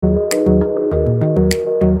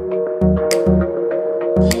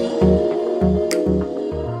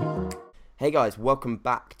Hey guys, welcome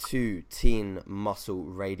back to Teen Muscle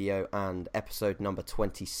Radio and episode number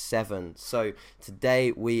 27. So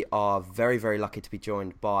today we are very, very lucky to be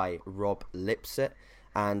joined by Rob Lipsett.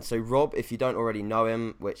 And so Rob, if you don't already know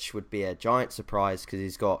him, which would be a giant surprise because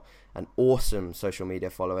he's got an awesome social media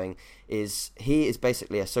following, he is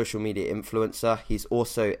basically a social media influencer. He's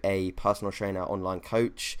also a personal trainer, online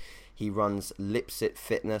coach. He runs Lipsett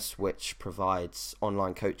Fitness, which provides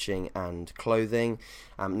online coaching and clothing.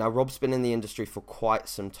 Now, Rob's been in the industry for quite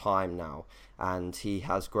some time now, and he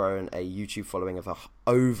has grown a YouTube following of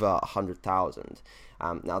over 100,000.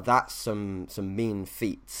 Now, that's some mean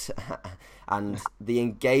feats. And the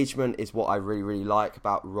engagement is what I really, really like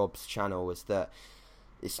about Rob's channel, is that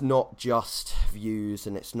it's not just views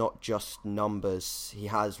and it's not just numbers. He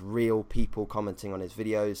has real people commenting on his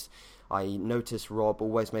videos. I notice Rob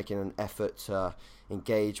always making an effort to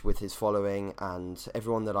engage with his following, and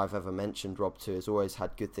everyone that I've ever mentioned Rob to has always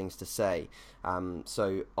had good things to say.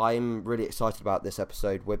 So I'm really excited about this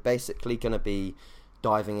episode. We're basically going to be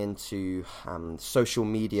diving into social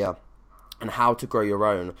media and how to grow your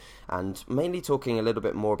own, and mainly talking a little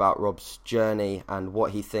bit more about Rob's journey and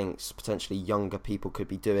what he thinks potentially younger people could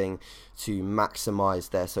be doing to maximize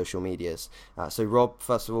their social medias. So Rob,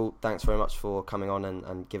 first of all, thanks very much for coming on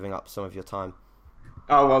and giving up some of your time.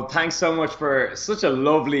 Oh, well, thanks so much for such a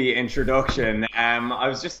lovely introduction. I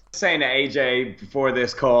was just saying to AJ before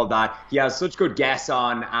this call that he has such good guests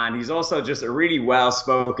on, and he's also just a really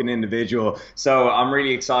well-spoken individual. So I'm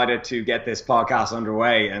really excited to get this podcast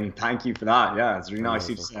underway, and thank you for that. Yeah, it's really nice of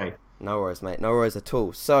you to say. No worries, mate. No worries at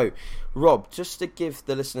all. So, Rob, just to give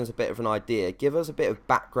the listeners a bit of an idea, give us a bit of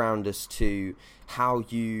background as to how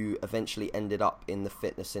you eventually ended up in the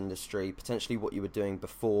fitness industry, potentially what you were doing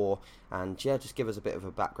before, and yeah, just give us a bit of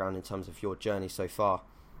a background in terms of your journey so far.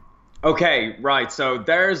 Okay, right. So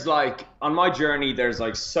there's on my journey, there's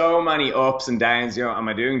so many ups and downs. You know, am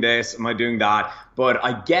I doing this? Am I doing that? But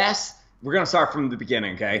I guess we're going to start from the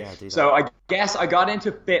beginning, okay? Yeah, so I guess I got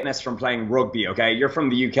into fitness from playing rugby, okay? You're from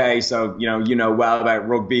the UK, so you know well about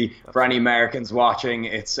rugby. For any Americans watching,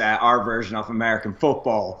 it's our version of American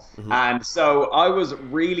football. Mm-hmm. And so I was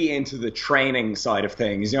really into the training side of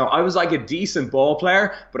things. You know, I was a decent ball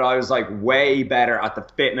player, but I was way better at the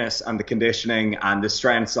fitness and the conditioning and the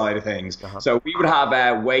strength side of things. Uh-huh. So we would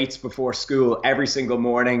have weights before school every single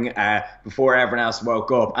morning before everyone else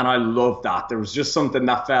woke up, and I loved that. There was just something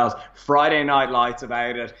that felt Friday Night Lights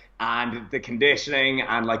about it, and the conditioning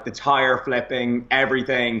and the tire flipping,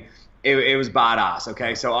 everything, it was badass,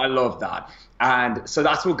 okay? So I loved that. And so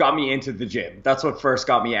that's what got me into the gym. That's what first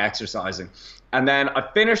got me exercising. And then I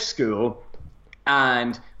finished school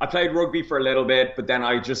and I played rugby for a little bit, but then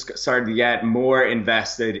I just started to get more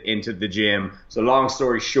invested into the gym. So long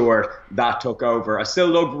story short, that took over. I still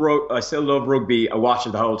love rugby. I watch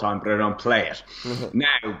it the whole time, but I don't play it.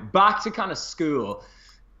 Now, back to kind of school.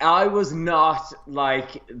 I was not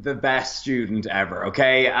the best student ever,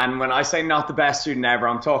 okay? And when I say not the best student ever,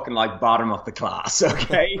 I'm talking bottom of the class,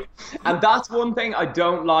 okay? And that's one thing I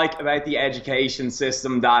don't like about the education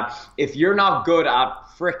system, that if you're not good at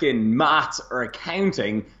frickin' maths or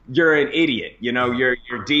accounting, you're an idiot. You know, you're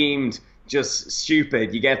deemed just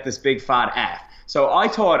stupid. You get this big fat F. So I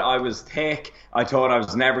thought I was thick. I thought I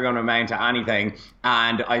was never going to amount to anything.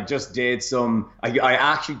 And I just did I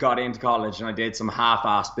actually got into college and I did some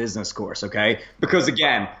half-assed business course, okay? Because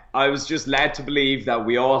again, I was just led to believe that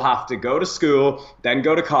we all have to go to school, then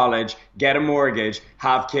go to college, get a mortgage,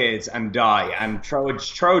 have kids, and die, and throw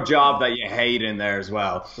a job that you hate in there as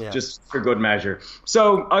well, just for good measure.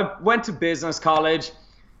 So I went to business college.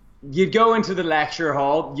 You'd go into the lecture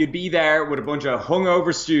hall, you'd be there with a bunch of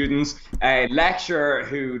hungover students, a lecturer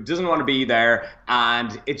who doesn't want to be there,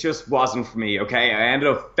 and it just wasn't for me, okay? I ended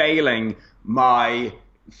up failing my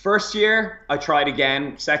first year. I tried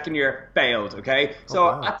again. Second year, failed, okay?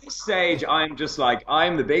 So at this stage, I'm just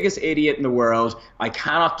I'm the biggest idiot in the world. I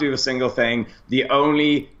cannot do a single thing. The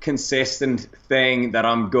only consistent thing that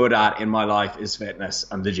I'm good at in my life is fitness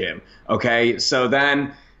and the gym, okay? So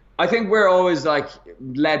then I think we're always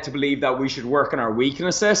led to believe that we should work on our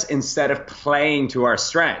weaknesses instead of playing to our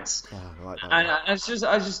strengths. And I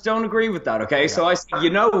just don't agree with that, okay? Yeah. So I said,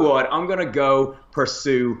 you know what? I'm going to go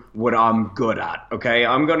pursue what I'm good at, okay?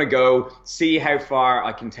 I'm going to go see how far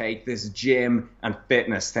I can take this gym and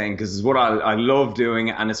fitness thing, because it's what I love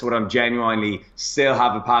doing, and it's what I'm genuinely still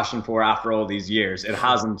have a passion for after all these years. It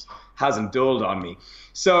hasn't dulled on me.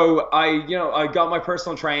 So I got my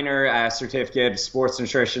personal trainer certificate, sports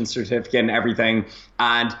nutrition certificate, and everything.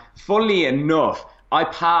 And funnily enough, I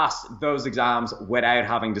passed those exams without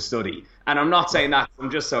having to study. And I'm not saying that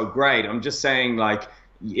I'm just so great. I'm just saying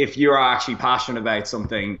if you're actually passionate about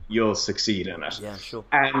something, you'll succeed in it. Yeah, sure.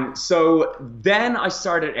 So then I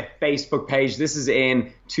started a Facebook page. This is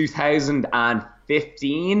in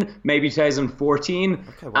 2015, maybe 2014.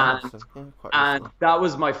 Okay, wow. And that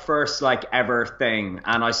was my first like ever thing.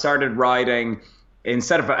 And I started writing,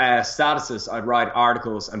 instead of statuses, I'd write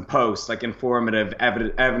articles and posts, like informative,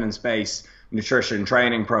 evidence-based nutrition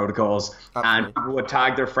training protocols. Absolutely. And people would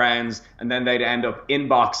tag their friends, and then they'd end up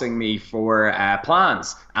inboxing me for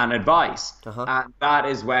plans and advice. And that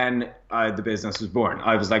is when the business was born.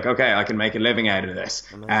 I was like, okay, I can make a living out of this.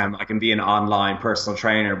 I can be an online personal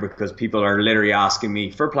trainer because people are literally asking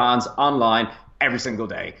me for plans online every single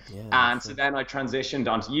day. So then I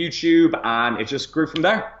transitioned onto YouTube, and it just grew from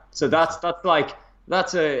there. So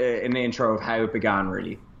that's an intro of how it began,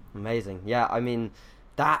 really. Amazing. Yeah, I mean,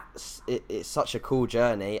 it's such a cool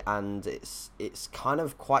journey, and it's kind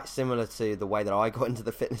of quite similar to the way that I got into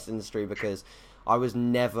the fitness industry, because I was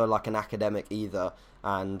never like an academic either,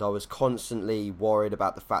 and I was constantly worried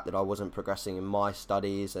about the fact that I wasn't progressing in my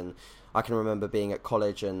studies. And I can remember being at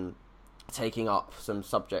college and taking up some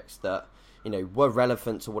subjects that, you know, were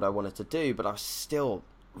relevant to what I wanted to do, but I was still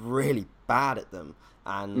really bad at them.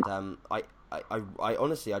 And I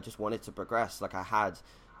honestly, I just wanted to progress. Like, I had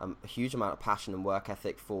a huge amount of passion and work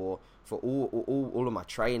ethic for all of my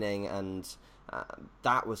training, and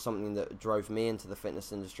that was something that drove me into the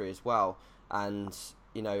fitness industry as well. And,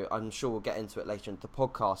 you know, I'm sure we'll get into it later into the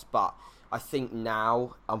podcast, but I think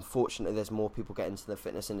now, unfortunately, there's more people getting into the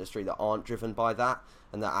fitness industry that aren't driven by that,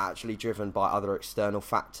 and that are actually driven by other external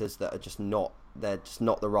factors that are just not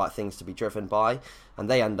the right things to be driven by, and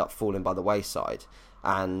they end up falling by the wayside.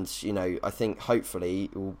 And, you know, I think hopefully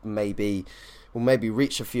we'll maybe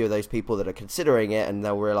reach a few of those people that are considering it, and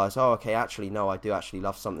they'll realize, oh, okay, actually, no, I do actually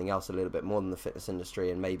love something else a little bit more than the fitness industry,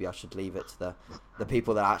 and maybe I should leave it to the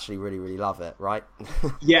people that actually really, really love it, right?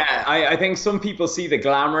 Yeah, I think some people see the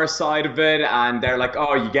glamorous side of it, and they're like,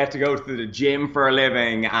 oh, you get to go to the gym for a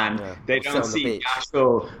living, and they don't see the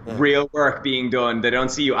actual real work being done. They don't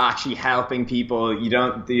see you actually helping people. You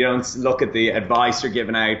don't look at the advice you're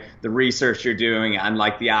giving out, the research you're doing, and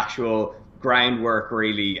like the actual groundwork,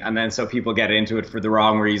 really. And then so people get into it for the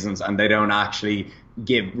wrong reasons, and they don't actually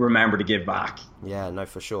remember to give back. Yeah, no,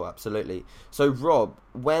 for sure, absolutely. So Rob,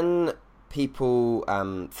 when people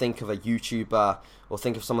think of a YouTuber or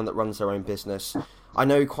think of someone that runs their own business, I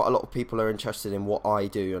know quite a lot of people are interested in what I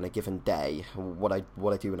do on a given day, what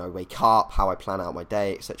I do when I wake up, how I plan out my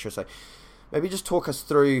day, etc. So maybe just talk us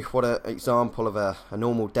through what an example of a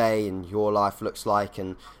normal day in your life looks like,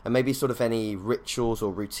 and maybe sort of any rituals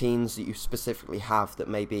or routines that you specifically have that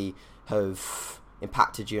maybe have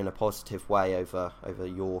impacted you in a positive way over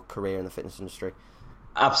your career in the fitness industry.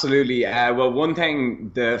 Absolutely. Well,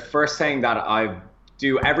 the first thing that I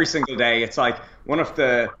do every single day, it's like one of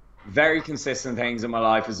the very consistent things in my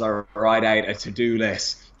life, is I write out a to-do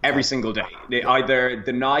list every single day. Either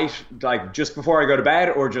the night, like just before I go to bed,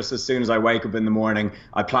 or just as soon as I wake up in the morning,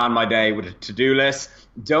 I plan my day with a to-do list.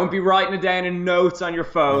 Don't be writing it down in notes on your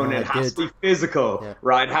phone. It has to be physical,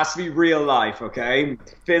 right? It has to be real life, okay?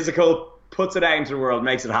 Physical puts it out into the world,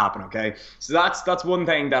 makes it happen, okay? So that's one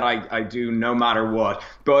thing that I do no matter what.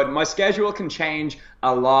 But my schedule can change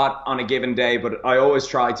a lot on a given day, but I always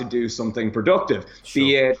try to do something productive. Sure.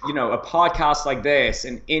 Be it, you know, a podcast like this,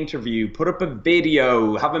 an interview, put up a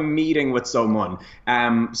video, have a meeting with someone,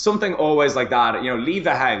 something always like that, you know, leave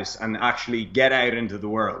the house and actually get out into the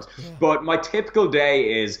world. Yeah. But my typical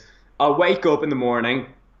day is I'll wake up in the morning,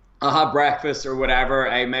 I'll have breakfast or whatever.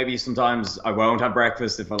 Maybe sometimes I won't have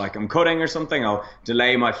breakfast if I'm cutting or something. I'll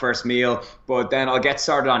delay my first meal, but then I'll get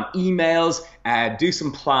started on emails, do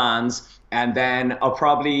some plans, and then I'll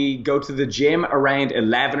probably go to the gym around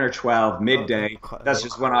 11 or 12 midday. That's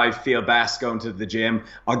just when I feel best going to the gym.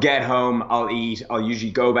 I'll get home, I'll eat, I'll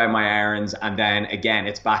usually go about my errands, and then again,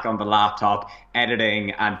 it's back on the laptop,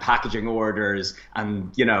 editing and packaging orders,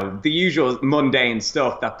 and, you know, the usual mundane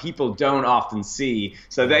stuff that people don't often see.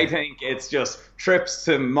 So they think it's just trips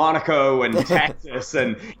to Monaco and Texas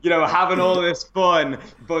and, you know, having all this fun.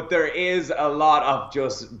 But there is a lot of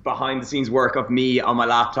just behind the scenes work of me on my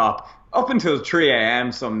laptop up until 3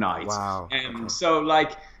 a.m. some nights. Wow. So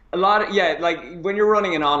like a lot of, like when you're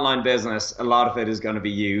running an online business, a lot of it is going to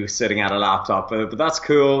be you sitting at a laptop, but that's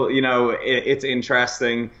cool. You know, it's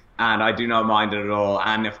interesting, and I do not mind it at all.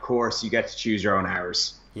 And of course you get to choose your own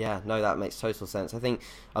hours. Yeah, no, that makes total sense. I think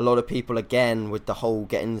a lot of people, again, with the whole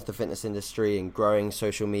getting into the fitness industry and growing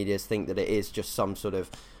social medias, think that it is just some sort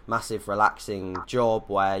of massive relaxing job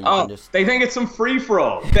where you can just... They think it's some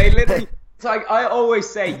free-for-all. They literally... It's like I always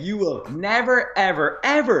say, you will never, ever,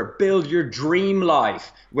 ever build your dream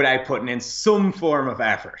life without putting in some form of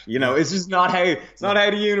effort. You know, it's just not how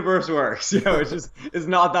the universe works. You know, it's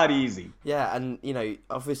not that easy. Yeah, and you know,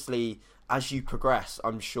 obviously, as you progress,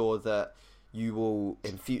 I'm sure that you will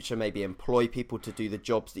in future maybe employ people to do the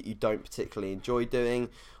jobs that you don't particularly enjoy doing.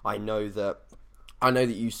 I know that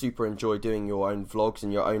you super enjoy doing your own vlogs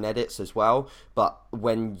and your own edits as well, but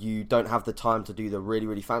when you don't have the time to do the really,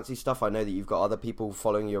 really fancy stuff, I know that you've got other people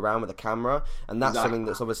following you around with a camera, and that's something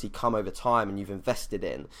that's obviously come over time and you've invested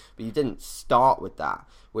in, but you didn't start with that,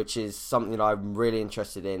 which is something that I'm really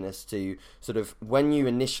interested in, as to sort of when you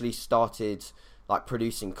initially started like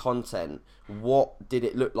producing content, what did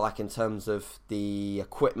it look like in terms of the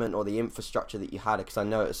equipment or the infrastructure that you had? Because I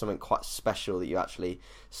know it was something quite special that you actually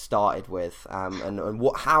started with, and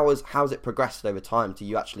how has it progressed over time to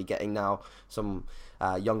you actually getting now some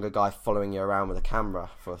younger guy following you around with a camera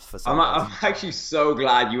for some I'm actually so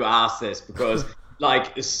glad you asked this, because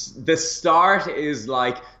like the start is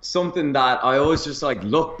like something that I always just like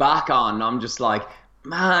look back on, and I'm just like,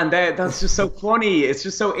 man, that's just so funny. It's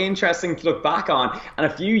just so interesting to look back on. And a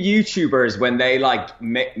few YouTubers, when they like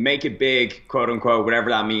make it big, quote unquote, whatever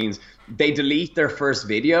that means, they delete their first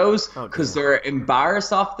videos because they're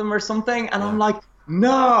embarrassed of them or something. And I'm like,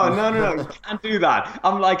 no, you can't do that.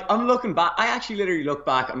 I'm looking back. I actually literally look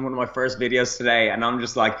back on one of my first videos today, and I'm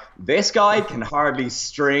just like, this guy can hardly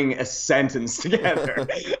string a sentence together.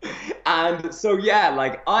 And so, yeah,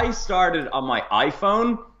 like I started on my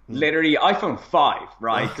iPhone. Literally iPhone 5,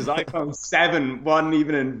 right? Because iPhone 7 wasn't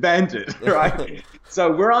even invented, right?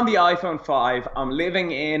 So we're on the iPhone 5. I'm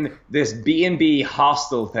living in this B&B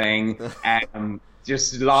hostel thing,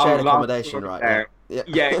 just shared accommodation, right? There.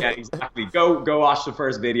 Yeah, exactly. Go watch the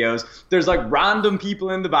first videos. There's like random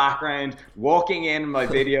people in the background walking in my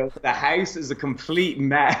video. The house is a complete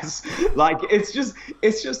mess. Like it's just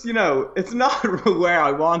you know, it's not where I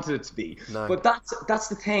wanted it to be. No. But that's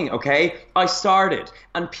the thing, okay? I started,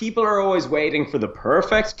 and people are always waiting for the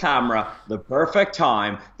perfect camera, the perfect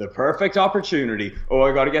time, the perfect opportunity. Oh,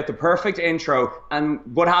 I got to get the perfect intro, and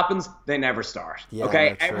what happens? They never start. Yeah,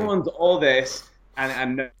 okay, everyone's all this.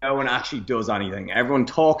 And no one actually does anything. Everyone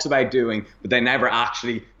talks about doing, but they never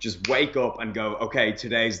actually just wake up and go, okay,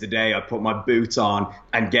 today's the day I put my boots on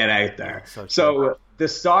and get out there. So the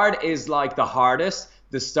start is like the hardest.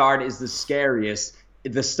 The start is the scariest.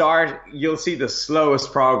 The start, you'll see the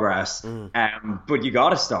slowest progress, but you got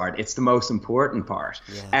to start. It's the most important part.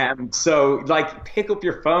 Yeah. So like pick up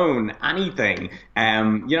your phone, anything,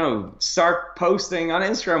 you know, start posting on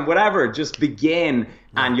Instagram, whatever, just begin.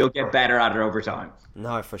 And you'll get better at it over time.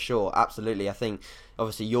 No, for sure, absolutely. I think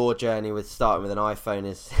obviously your journey with starting with an iPhone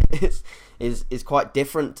is quite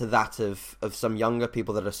different to that of some younger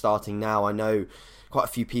people that are starting now. I know quite a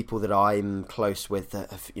few people that I'm close with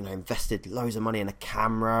that have, you know, invested loads of money in a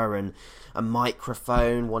camera and a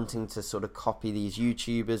microphone, wanting to sort of copy these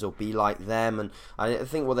YouTubers or be like them. And I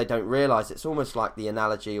think what they don't realise, it's almost like the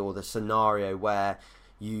analogy or the scenario where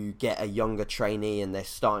you get a younger trainee and they're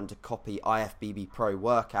starting to copy IFBB Pro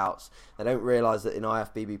workouts. They don't realise that in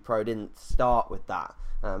IFBB Pro didn't start with that.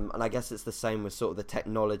 And I guess it's the same with sort of the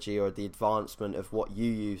technology or the advancement of what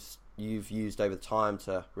you've used over time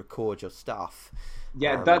to record your stuff.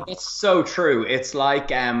 Yeah, that's so true. It's like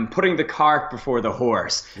putting the cart before the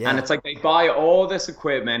horse. Yeah. And it's like they buy all this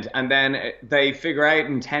equipment and then they figure out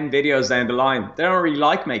in 10 videos down the line, they don't really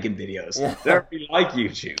like making videos. Yeah. They don't really like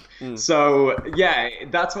YouTube. So yeah,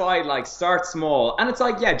 that's why like start small. And it's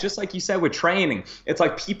like, yeah, just like you said with training, it's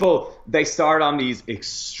like people, they start on these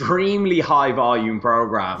extremely high volume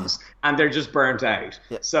programs and they're just burnt out.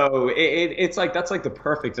 Yeah. So it's like, that's like the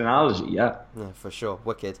perfect analogy. Yeah, for sure.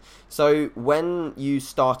 Wicked. So when you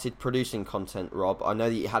started producing content, Rob, I know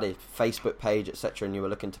that you had a Facebook page, etc., and you were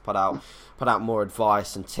looking to put out more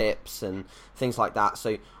advice and tips and things like that.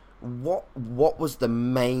 So what was the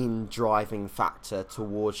main driving factor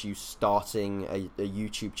towards you starting a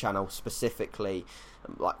YouTube channel specifically?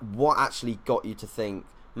 Like, what actually got you to think,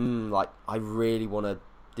 like, I really want to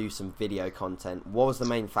do some video content? What was the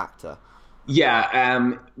main factor?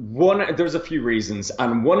 Yeah, there's a few reasons,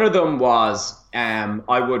 and one of them was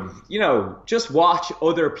I would, you know, just watch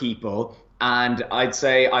other people, and I'd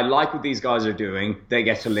say, I like what these guys are doing. They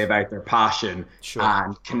get to live out their passion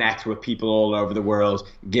and connect with people all over the world,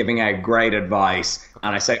 giving out great advice.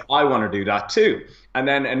 And I say, I want to do that too. And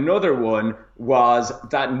then another one was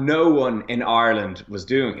that no one in Ireland was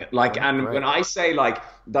doing it. Like, and when I say like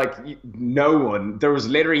no one, there was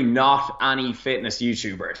literally not any fitness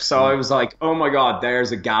YouTuber. So I was like, oh my God,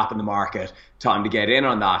 there's a gap in the market. Time to get in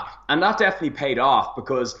on that. And that definitely paid off,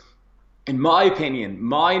 because in my opinion,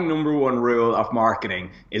 my number one rule of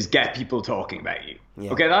marketing is get people talking about you.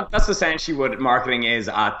 Yeah. Okay, that's essentially what marketing is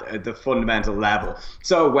at the fundamental level.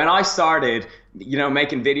 So when I started,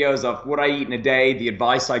 making videos of what I eat in a day, the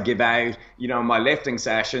advice I give out, my lifting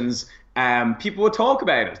sessions, people would talk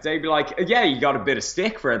about it. They'd be like, yeah, you got a bit of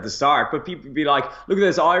stick for it at the start, but people would be like, look at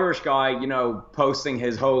this Irish guy, posting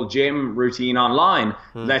his whole gym routine online.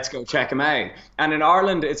 Let's go check him out. And in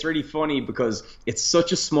Ireland, it's really funny because it's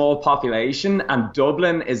such a small population, and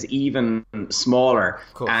Dublin is even smaller.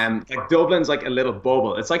 Like Dublin's like a little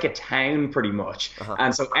bubble. It's like a town pretty much.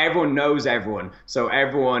 And so everyone knows everyone. So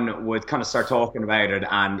everyone would kind of start talking about it,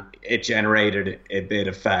 and it generated a bit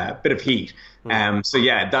of heat. So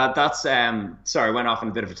yeah, that's sorry, I went off on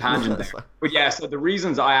a bit of a tangent there. But yeah, so the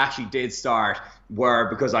reasons I actually did start were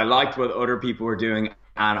because I liked what other people were doing,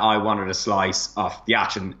 and I wanted a slice of the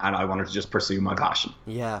action, and I wanted to just pursue my passion.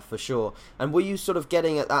 Yeah, for sure. And were you sort of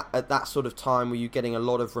getting at that sort of time, were you getting a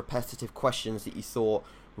lot of repetitive questions that you thought,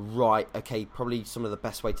 right, okay, probably some of the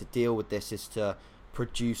best way to deal with this is to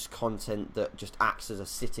produce content that just acts as a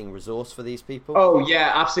sitting resource for these people? Oh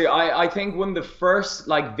yeah, absolutely. I think one of the first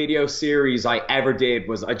video series I ever did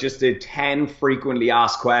was I just did 10 frequently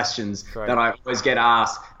asked questions that I always get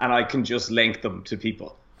asked, and I can just link them to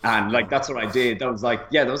people. And that's what I did. That was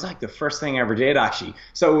the first thing I ever did actually.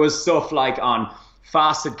 So it was stuff like on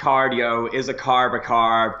fasted cardio, is a carb a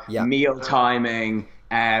carb, meal timing,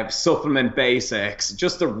 supplement basics,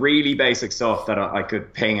 just the really basic stuff that I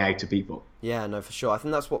could ping out to people. Yeah, no, for sure. I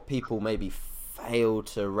think that's what people maybe fail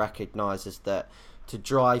to recognize, is that to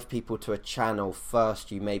drive people to a channel, first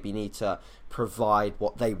you maybe need to provide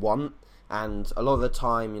what they want. And a lot of the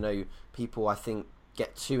time, people, I think,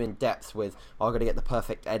 get too in depth with, I've got to get the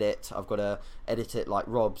perfect edit, I've got to edit it like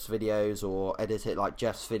Rob's videos or edit it like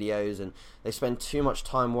Jeff's videos, and they spend too much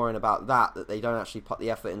time worrying about that they don't actually put the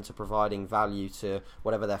effort into providing value to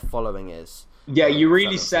whatever their following is. Yeah, you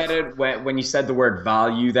really said it when you said the word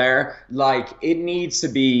value there. It needs to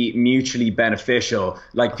be mutually beneficial.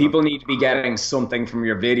 People need to be getting something from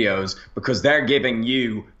your videos because they're giving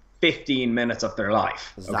you 15 minutes of their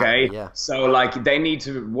life. Okay. Yeah. So they need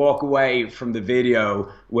to walk away from the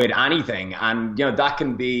video with anything. And, that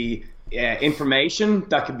can be information,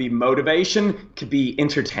 that could be motivation, could be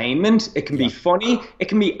entertainment, it can be funny, it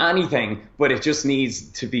can be anything, but it just needs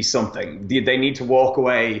to be something. They need to walk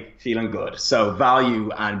away feeling good. So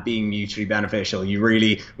value and being mutually beneficial.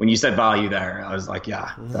 When you said value there, I was like,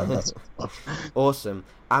 yeah, that's awesome.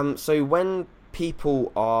 So when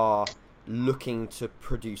people are looking to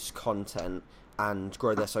produce content and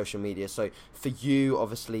grow their social media, so for you,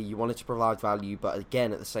 obviously you wanted to provide value, but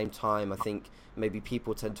again at the same time I think maybe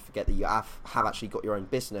people tend to forget that you have actually got your own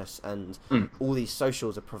business, and all these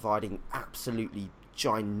socials are providing absolutely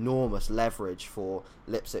ginormous leverage for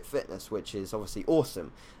Lipsett Fitness, which is obviously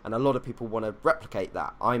awesome, and a lot of people want to replicate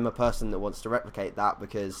that. I'm a person that wants to replicate that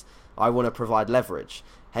because I want to provide leverage,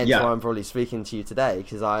 hence why I'm probably speaking to you today,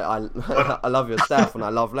 because I I love your stuff and I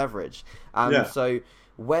love leverage. So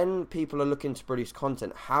when people are looking to produce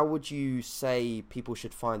content, how would you say people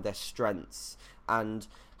should find their strengths, and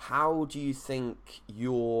how do you think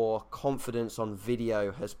your confidence on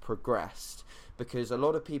video has progressed? Because a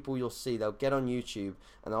lot of people you'll see, they'll get on YouTube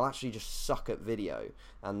and they'll actually just suck at video,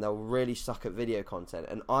 and they'll really suck at video content.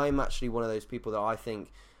 And I'm actually one of those people that I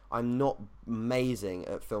think I'm not amazing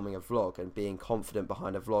at filming a vlog and being confident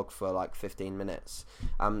behind a vlog for 15 minutes.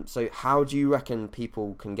 So how do you reckon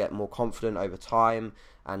people can get more confident over time,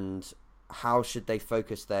 and how should they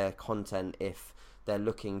focus their content if they're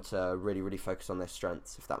looking to really, really focus on their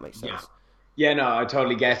strengths, if that makes sense? Yeah, no, I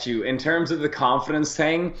totally get you. In terms of the confidence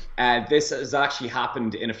thing, this has actually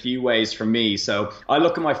happened in a few ways for me. So I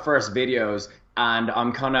look at my first videos and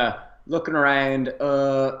I'm kind of looking around,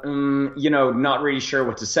 not really sure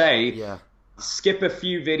what to say. Yeah. Skip a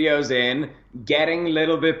few videos in, getting a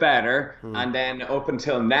little bit better, and then up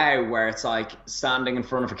until now where it's standing in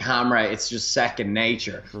front of a camera, it's just second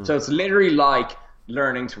nature. So it's literally like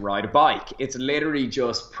learning to ride a bike. It's literally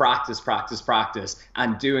just practice,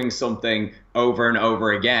 and doing something over and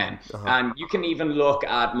over again. And you can even look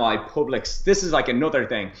at my this is another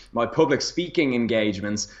thing, my public speaking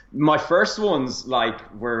engagements. My first ones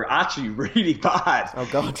were actually really bad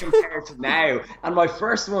compared to now. And my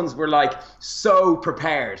first ones were so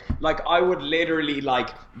prepared. I would literally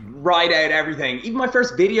write out everything. Even my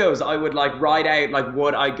first videos, I would write out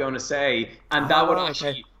what I'm going to say, and that would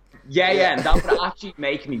actually and that would actually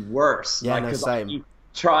make me worse. Yeah, no, same.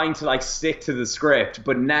 trying to like stick to the script,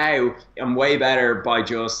 but now I'm way better by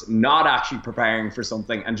just not actually preparing for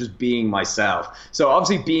something and just being myself. So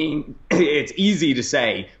obviously it's easy to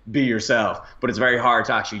say be yourself, but it's very hard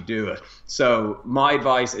to actually do it. So my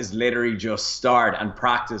advice is literally just start and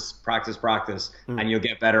practice, and you'll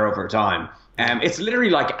get better over time. It's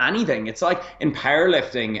literally like anything. It's like in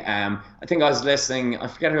powerlifting. I think I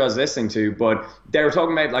forget who I was listening to, but they were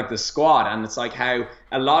talking about like the squat, and it's like how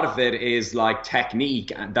a lot of it is like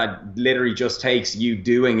technique, and that literally just takes you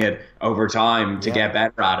doing it over time to get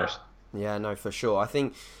better at it. Yeah, no, for sure. I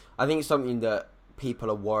think something that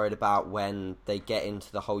people are worried about when they get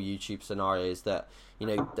into the whole YouTube scenario is that, you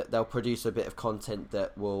know, that they'll produce a bit of content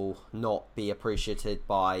that will not be appreciated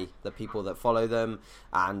by the people that follow them,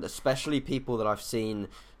 and especially people that I've seen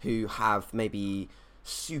who have maybe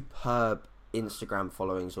superb Instagram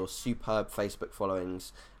followings or superb Facebook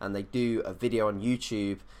followings, and they do a video on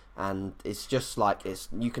YouTube and it's just like,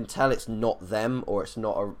 you can tell it's not them, or it's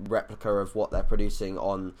not a replica of what they're producing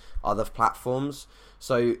on other platforms.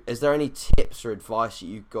 So is there any tips or advice that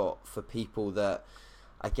you've got for people that,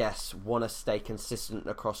 I guess, want to stay consistent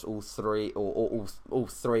across all three or all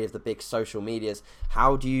three of the big social medias?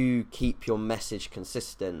 How do you keep your message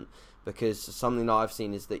consistent? Because something that I've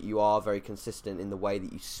seen is that you are very consistent in the way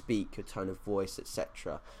that you speak, your tone of voice,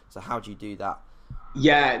 etc. So how do you do that?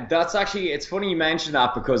 Yeah, that's actually, it's funny you mention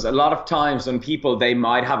that, because a lot of times when people, they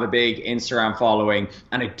might have a big Instagram following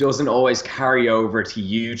and it doesn't always carry over to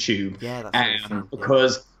YouTube. Yeah, that's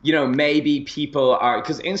because you know, maybe people are,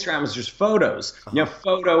 because Instagram is just photos. You know,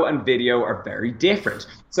 photo and video are very different.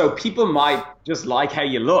 So people might just like how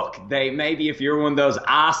you look. They maybe, if you're one of those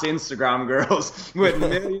ass Instagram girls with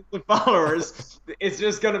millions of followers, it's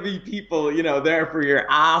just going to be people, you know, there for your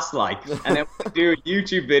ass like. And then when you do a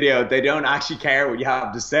YouTube video, they don't actually care what you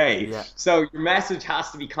have to say. Yeah. So your message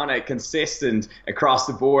has to be kind of consistent across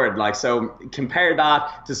the board. Like, so compare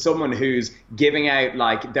that to someone who's giving out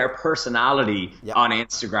like their personality on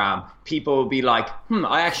Instagram. People will be like,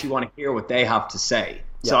 I actually want to hear what they have to say.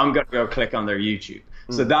 So I'm going to go click on their YouTube.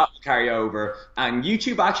 So that will carry over. And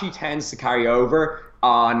YouTube actually tends to carry over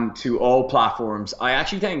on to all platforms. I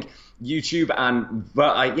actually think YouTube and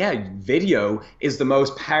video is the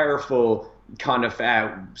most powerful kind of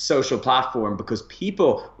social platform, because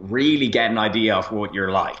people really get an idea of what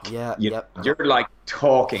you're like. You're like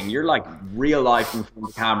talking, you're like real life in front of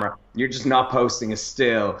the camera. You're just not posting a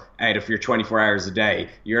still out of your 24 hours a day.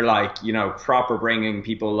 You're like, you know, proper bringing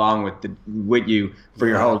people along with you for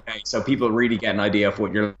your whole day. So people really get an idea of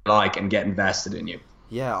what you're like and get invested in you.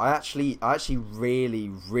 Yeah, I actually really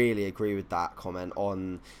agree with that comment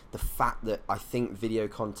on the fact that I think video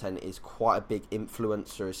content is quite a big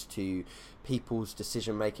influencer as to people's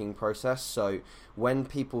decision-making process. So when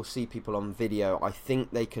people see people on video, I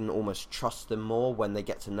think they can almost trust them more when they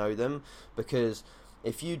get to know them, because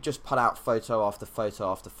if you just put out photo after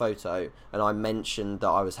photo after photo, and I mentioned that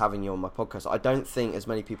I was having you on my podcast, I don't think as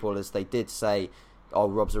many people as they did say, oh,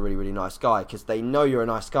 Rob's a really, really nice guy, because they know you're a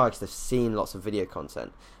nice guy because they've seen lots of video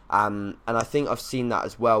content. And I think I've seen that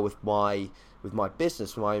as well with my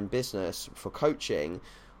business, my own business for coaching.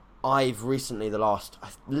 I've recently,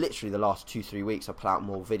 literally the last 2-3 weeks, I put out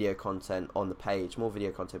more video content on the page, more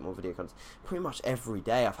video content. Pretty much every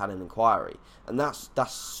day I've had an inquiry, and that's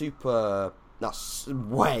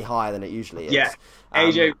way higher than it usually is. Yeah,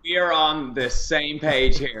 AJ, we are on the same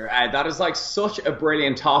page here. That is like such a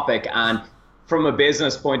brilliant topic, and from a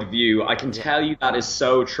business point of view, I can tell you that is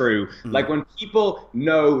so true. Like, when people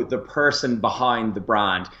know the person behind the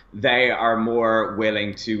brand, they are more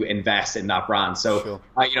willing to invest in that brand. So,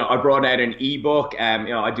 I brought out an ebook.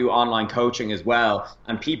 I do online coaching as well,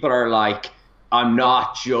 and people are like, I'm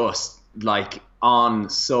not just like on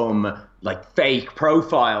some like fake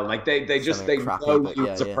profile. Like they know you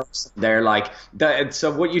as a person. They're like that.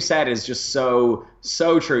 So what you said is just so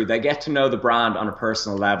true. They get to know the brand on a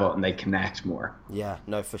personal level and they connect more. Yeah,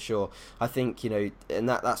 no, for sure. I think, and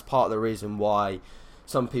that's part of the reason why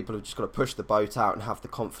some people have just got to push the boat out and have the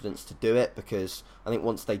confidence to do it, because I think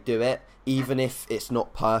once they do it, even if it's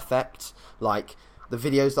not perfect, like the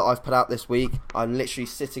videos that I've put out this week, I'm literally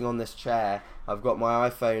sitting on this chair. I've got my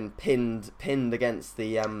iPhone pinned against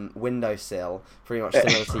the windowsill, pretty much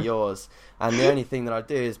similar to yours. And the only thing that I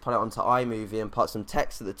do is put it onto iMovie and put some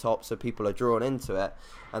text at the top so people are drawn into it.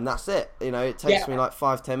 And that's it. It takes me like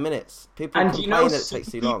 5-10 minutes. People complain that it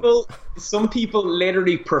takes too long. Some people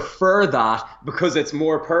literally prefer that because it's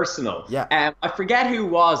more personal. Yeah. I forget who it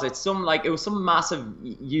was. It was some massive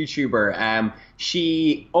YouTuber.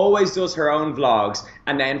 She always does her own vlogs,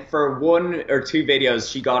 and then for 1 or 2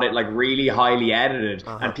 videos, she got it like really high highly edited.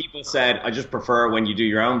 And people said, I just prefer when you do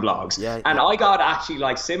your own vlogs. And I got actually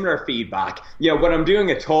like similar feedback. You know, when I'm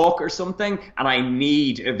doing a talk or something and I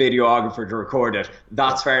need a videographer to record it,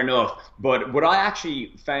 that's fair enough. But what I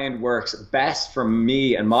actually found works best for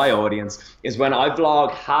me and my audience is when I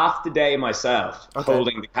vlog half the day myself,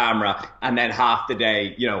 holding the camera, and then half the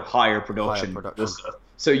day, you know, higher production. Stuff.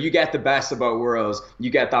 So you get the best of both worlds.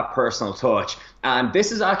 You get that personal touch, and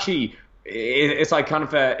this is actually, it's like kind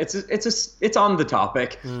of it's on the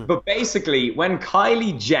topic, but basically when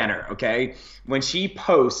Kylie Jenner, when she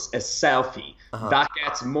posts a selfie, that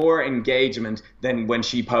gets more engagement than when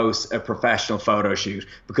she posts a professional photo shoot,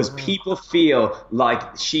 because people feel like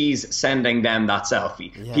she's sending them that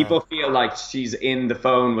selfie. People feel like she's in the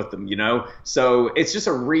phone with them, you know? So it's just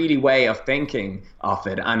a really way of thinking of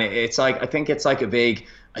it. And it's like, I think it's like a big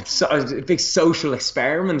social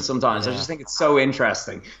experiment sometimes. I just think it's so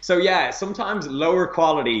interesting. So yeah, sometimes lower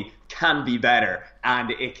quality can be better,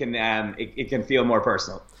 and it can feel more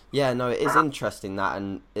personal. Yeah, no, it is interesting that,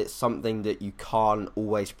 and it's something that you can't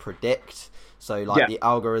always predict. So like the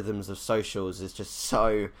algorithms of socials is just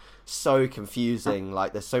so confusing.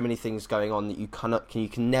 Like there's so many things going on that you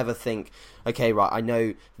can never think, okay, right, I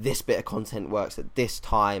know this bit of content works at this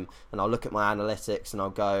time, and I'll look at my analytics and I'll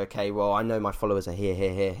go, okay, well, I know my followers are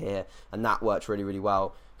here, and that works really, really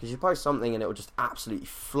well. Because you post something and it will just absolutely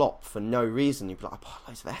flop for no reason. You'd be like, I put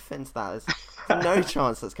loads of effort into that. There's no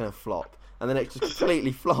chance that's going to flop. And then it just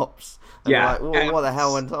completely flops. And you're like, well, what the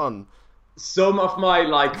hell went on? Some of my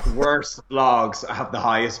like worst vlogs have the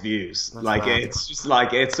highest views. That's like mad. It's just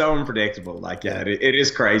like, it's so unpredictable. Like, it is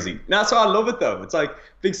crazy. That's why I love it though. It's like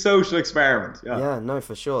big social experiment. Yeah, no,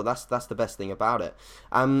 for sure. That's the best thing about it.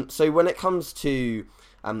 So when it comes to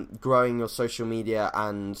growing your social media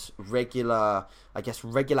and regular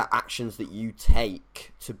actions that you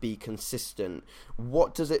take to be consistent,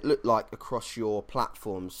 what does it look like across your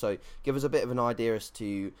platforms? So give us a bit of an idea as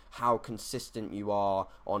to how consistent you are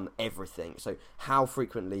on everything. So how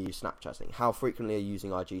frequently are you Snapchatting? How frequently are you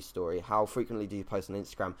using IG story? How frequently do you post on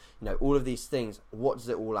Instagram? You know, all of these things, what does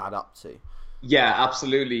it all add up to? Yeah,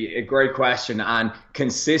 absolutely. A great question. And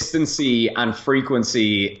consistency and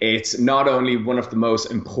frequency, it's not only one of the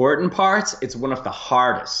most important parts, it's one of the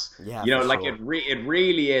hardest. Yeah, you know, like it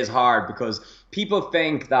really is hard, because people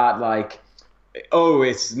think that like, oh,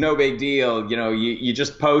 it's no big deal, you know, you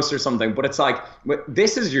just post or something. But it's like,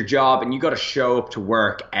 this is your job and you got to show up to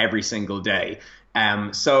work every single day.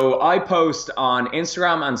 So I post on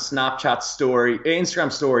Instagram and Snapchat story,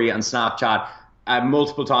 Instagram story and Snapchat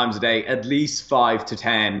multiple times a day, at least 5 to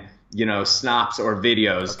 10, you know, snaps or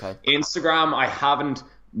videos. Instagram, I haven't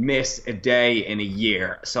missed a day in a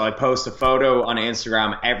year. So I post a photo on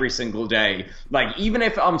Instagram every single day. Like, even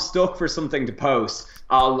if I'm stuck for something to post,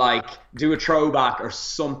 I'll like do a throwback or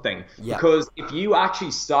something. Because if you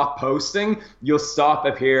actually stop posting, you'll stop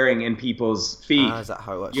appearing in people's feed. Is that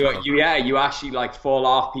how it works? You actually like fall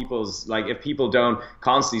off people's, like if people don't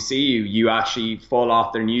constantly see you, you actually fall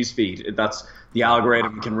off their news feed. That's, the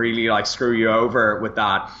algorithm can really like screw you over with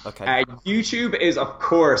that. YouTube is of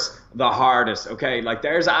course the hardest. Like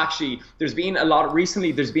there's been a lot of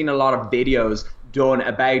videos done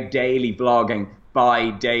about daily vlogging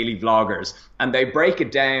by daily vloggers, and they break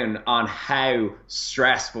it down on how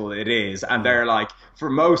stressful it is, and they're like, for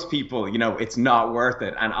most people, you know, it's not worth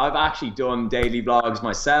it. And I've actually done daily vlogs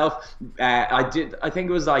myself. I think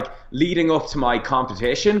it was like leading up to my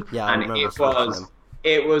competition, and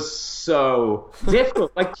it was so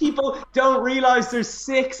difficult. Like, people don't realize there's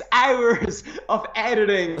 6 hours of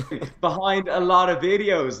editing behind a lot of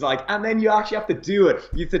videos. Like, and then you actually have to do it.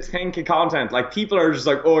 You have to think of content. Like, people are just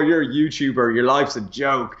like, oh, you're a YouTuber, your life's a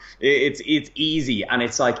joke. It's easy, and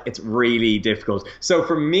it's like, it's really difficult. So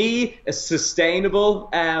for me, a sustainable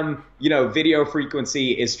you know, video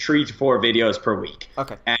frequency is 3 to 4 videos per week.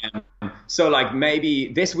 So like maybe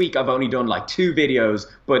this week I've only done like 2 videos,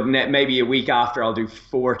 but maybe a week after I'll do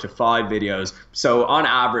 4 to 5 videos. So on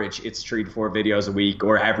average, it's 3 to 4 videos a week,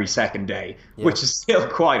 or every second day, which is still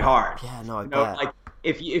quite hard. Yeah, no, I bet. Like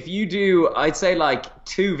if you do, I'd say like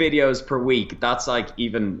 2 videos per week, that's like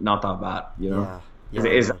even not that bad, you know?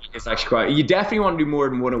 It's actually quite, you definitely want to do more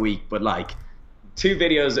than 1 a week, but like 2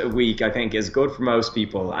 videos a week, I think, is good for most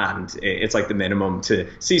people, and it's like the minimum to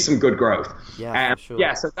see some good growth. Yeah, for sure.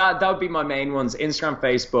 Yeah, so that would be my main ones: Instagram,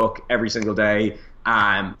 Facebook every single day,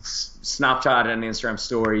 Snapchat and Instagram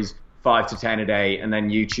stories 5 to 10 a day, and then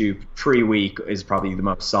YouTube 3 week is probably the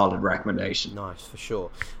most solid recommendation. Nice, for sure.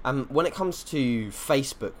 When it comes to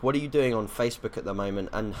Facebook, what are you doing on Facebook at the moment,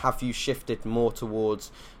 and have you shifted more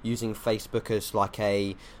towards using Facebook as like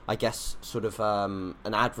a, I guess, sort of an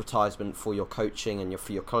advertisement for your coaching and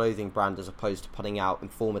for your clothing brand, as opposed to putting out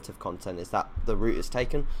informative content? Is that the route it's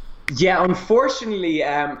taken? Yeah, unfortunately,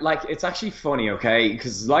 like, it's actually funny, okay?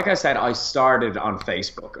 Because like I said, I started on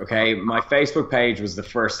Facebook, okay? My Facebook page was the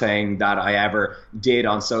first thing that I ever did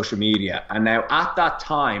on social media. And now at that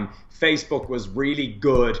time, Facebook was really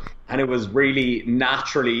good, and it was really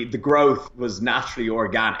naturally, the growth was naturally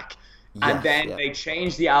organic. Yes, and then they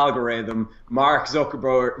changed the algorithm. Mark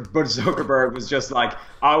Zuckerberg was just like,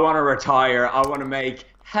 I want to retire. I want to make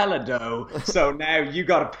hella dough, so now you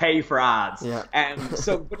got to pay for ads.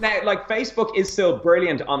 But now, like, Facebook is still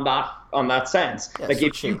brilliant on that sense. Like,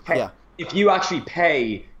 if you actually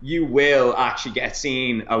pay, you will actually get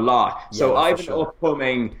seen a lot. So I've an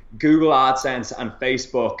upcoming Google AdSense and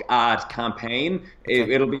Facebook ad campaign.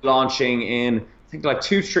 It'll be launching in, I think, like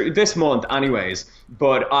this month anyways.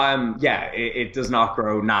 But it does not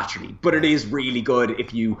grow naturally, but it is really good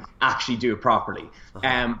if you actually do it properly.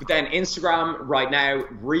 But then Instagram right now,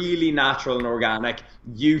 really natural and organic.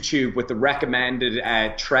 YouTube with the recommended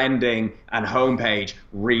trending and homepage,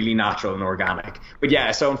 really natural and organic. But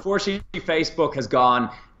yeah, so unfortunately Facebook has gone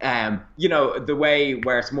the way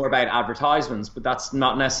where it's more about advertisements, but that's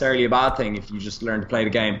not necessarily a bad thing if you just learn to play the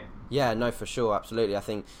game. Yeah, no, for sure, absolutely. I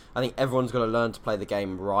think everyone's got to learn to play the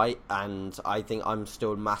game right, and I think I'm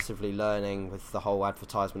still massively learning with the whole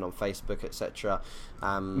advertisement on Facebook, etc.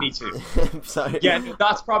 Me too. So yeah,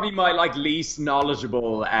 that's probably my least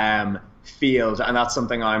knowledgeable field, and that's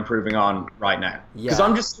something I'm improving on right now. Because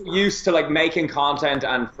I'm just so used to making content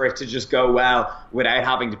and for it to just go well without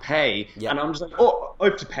having to pay. And I'm just like, oh, I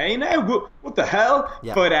have to pay now? What the hell?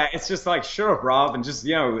 But it's just like, shut up, Rob, and just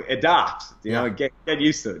adapt. Get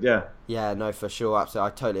used to it. Yeah, no, for sure,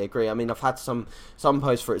 absolutely. I totally agree. I mean, I've had some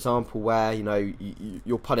posts, for example, where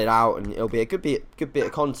you'll put it out and it'll be a good bit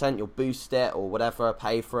of content. You'll boost it or whatever,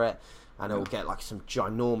 pay for it, and it'll get some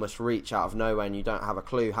ginormous reach out of nowhere, and you don't have a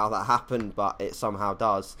clue how that happened, but it somehow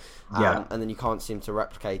does. And then you can't seem to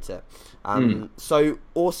replicate it. So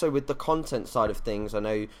also with the content side of things, I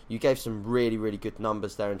know you gave some really, really good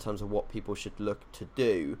numbers there in terms of what people should look to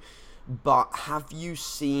do. But have you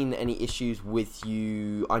seen any issues with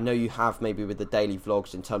you? I know you have, maybe with the daily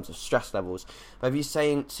vlogs in terms of stress levels. But have you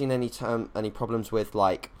seen any problems with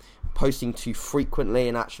posting too frequently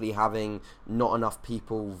and actually having not enough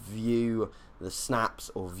people view the snaps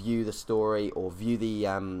or view the story or view the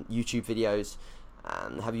YouTube videos?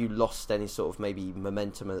 And have you lost any sort of maybe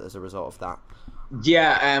momentum as a result of that?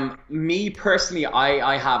 Yeah, me personally,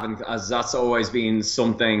 I haven't, as that's always been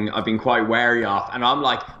something I've been quite wary of. And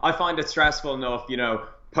I find it stressful enough,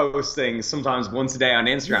 posting sometimes once a day on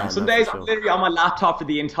Instagram. Some days I'm literally on my laptop for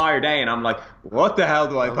the entire day and I'm like, what the hell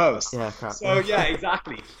do I post? Yeah, crap. So yeah,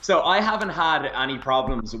 exactly. So I haven't had any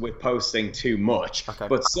problems with posting too much.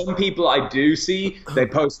 But some people I do see, they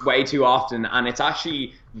post way too often, and it's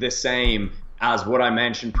actually the same as what I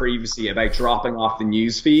mentioned previously about dropping off the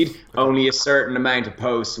newsfeed. Only a certain amount of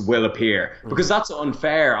posts will appear, because that's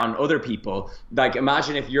unfair on other people.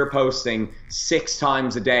 Imagine if you're posting 6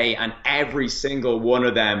 times a day and every single one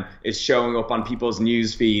of them is showing up on people's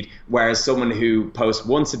newsfeed, whereas someone who posts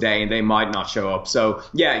once a day and they might not show up. So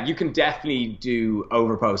yeah, you can definitely do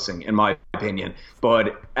overposting in my opinion.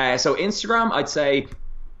 But so Instagram, I'd say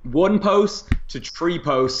 1 post to 3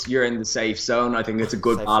 posts, you're in the safe zone. I think it's a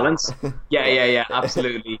good balance. Yeah,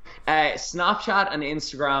 absolutely. Snapchat and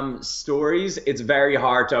Instagram stories, it's very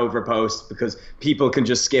hard to overpost because people can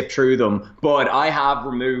just skip through them. But I have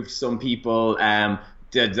removed some people that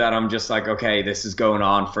I'm just like, okay, this is going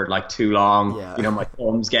on for too long. My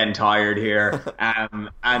thumb's getting tired here.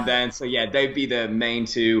 And then, so yeah, they'd be the main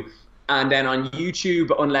 2. And then on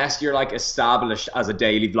YouTube, unless you're established as a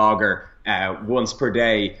daily vlogger, once per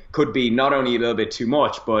day could be not only a little bit too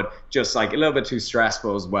much, but just a little bit too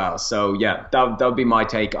stressful as well. So yeah, that would be my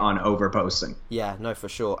take on overposting. Yeah, no, for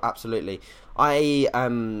sure, absolutely. I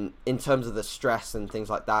in terms of the stress and things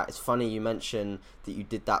like that, it's funny you mention that you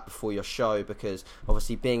did that before your show, because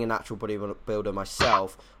obviously being a natural bodybuilder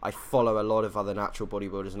myself, I follow a lot of other natural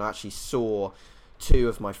bodybuilders, and I actually saw 2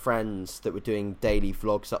 of my friends that were doing daily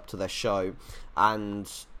vlogs up to their show,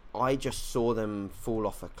 and I just saw them fall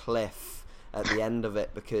off a cliff at the end of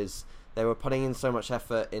it, because they were putting in so much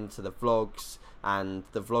effort into the vlogs, and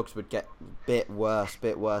the vlogs would get bit worse,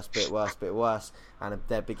 and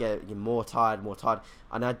they'd be getting more tired.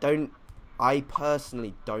 And I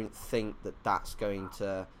personally don't think that that's going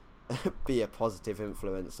to be a positive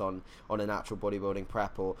influence on a natural bodybuilding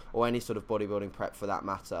prep or any sort of bodybuilding prep for that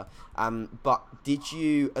matter. But did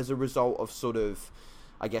you, as a result of sort of,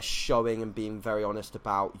 I guess, showing and being very honest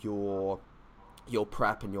about your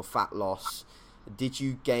prep and your fat loss, did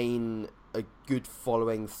you gain a good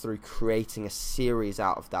following through creating a series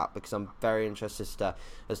out of that? Because I'm very interested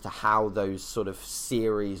as to how those sort of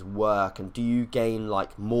series work, and do you gain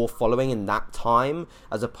like more following in that time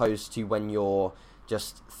as opposed to when you're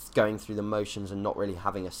just going through the motions and not really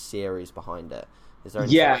having a series behind it? Is there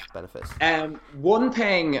any sort of benefits? One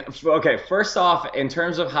thing, okay, first off, in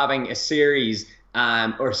terms of having a series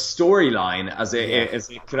or storyline, as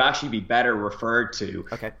it could actually be better referred to,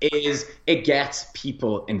 is it gets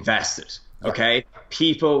people invested. Okay,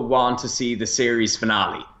 people want to see the series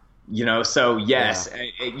finale. You know, so yes,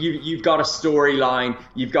 you've got a storyline,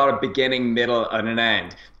 you've got a beginning, middle, and an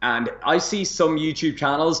end. And I see some YouTube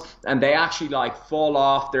channels, and they actually like fall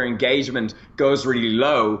off. Their engagement goes really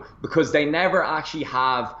low because they never actually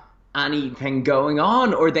have anything going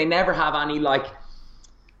on, or they never have any like,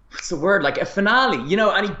 what's the word, like a finale, you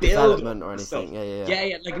know, any build development or anything.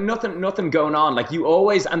 Yeah, like nothing going on. Like you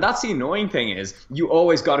always, and that's the annoying thing, is you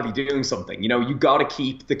always got to be doing something. You know, you got to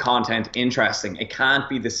keep the content interesting. It can't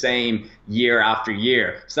be the same year after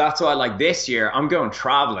year. So that's why, like this year, I'm going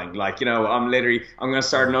traveling. Like, you know, I'm going to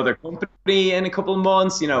start another company in a couple of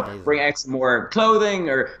months. You know, bring out some more clothing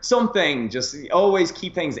or something. Just always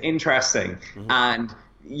keep things interesting. And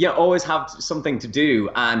you always have something to do.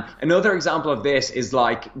 And another example of this is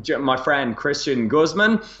like my friend Christian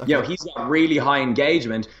Guzman. You know, he's got really high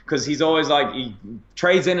engagement because he's always like, he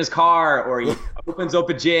trades in his car, or he opens up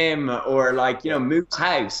a gym, or like, you know, moves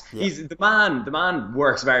house. He's the man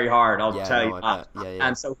works very hard, I'll tell you that.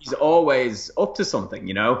 And so he's always up to something,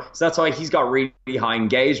 you know, so that's why he's got really high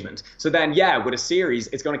engagement. So then with a series,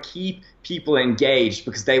 it's going to keep people engaged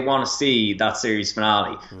because they want to see that series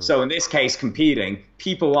finale. So in this case, competing,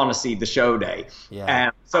 people want to see the show day.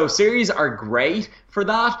 So series are great for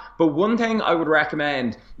that. But one thing I would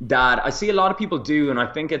recommend that I see a lot of people do, and I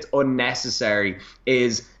think it's unnecessary,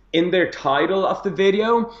 is in their title of the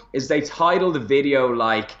video, is they title the video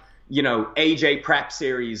like, you know, AJ Prep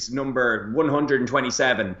Series number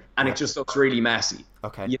 127, and it just looks really messy.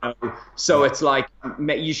 You know, so it's like,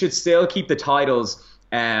 you should still keep the titles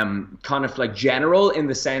kind of like general, in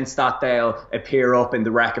the sense that they'll appear up in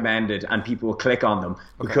the recommended and people will click on them,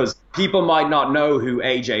 because people might not know who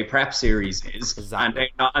AJ Prep Series is, and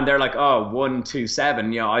they're like, oh,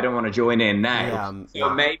 127, you know, I don't want to join in now. So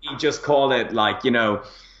maybe just call it like, you know,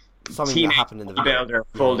 something that happened in the video.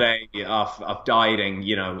 Full day of dieting,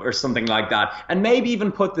 you know, or something like that. And maybe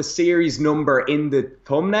even put the series number in the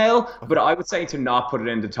thumbnail, but I would say to not put it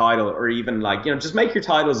in the title, or even like, you know, just make your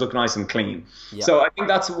titles look nice and clean. So I think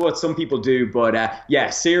that's what some people do. But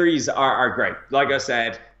series are great. Like I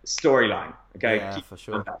said, storyline. Okay. Yeah, for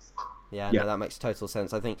sure. No, that makes total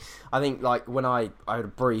sense. I think like when I had a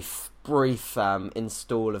brief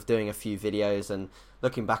install of doing a few videos, and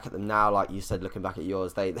looking back at them now, like you said, looking back at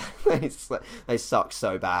yours, they suck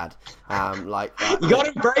so bad. Like you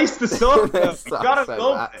gotta embrace the suck. You gotta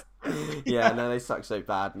love it. They suck so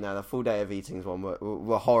bad. No, the full day of eatings one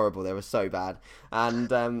were horrible. They were so bad, and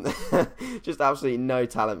just absolutely no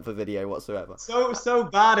talent for video whatsoever. So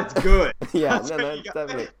bad it's good.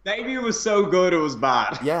 Definitely. Maybe it was so good it was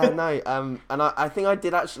bad. And I think I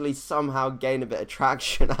did actually somehow gain a bit of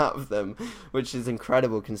traction out of them, which is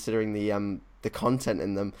incredible considering the content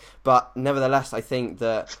in them. But nevertheless, I think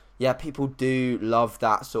that people do love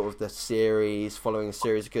that sort of the series, following a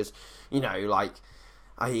series, because, you know, like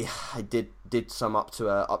I did some up to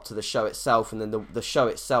the show itself, and then the show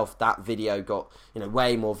itself, that video got, you know,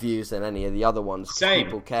 way more views than any of the other ones.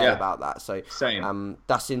 People care about that. So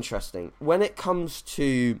that's interesting. When it comes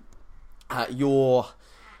to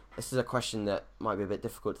this is a question that might be a bit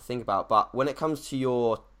difficult to think about, but when it comes to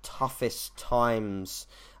your toughest times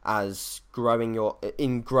as growing your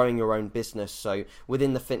own business, so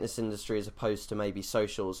within the fitness industry as opposed to maybe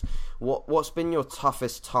socials, what's been your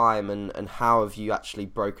toughest time, and how have you actually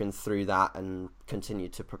broken through that and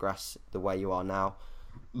continued to progress the way you are now?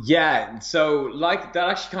 So like that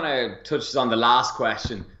actually kind of touches on the last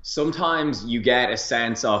question. Sometimes you get a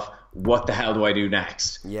sense of, what the hell do I do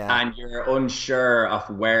next? And you're unsure of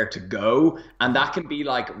where to go, and that can be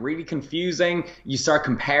like really confusing. You start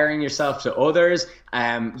comparing yourself to others,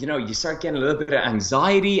 you know, you start getting a little bit of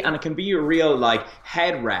anxiety, and it can be a real like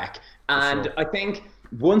head wreck. And I think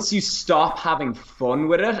once you stop having fun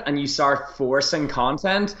with it and you start forcing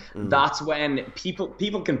content, that's when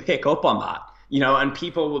people can pick up on that. and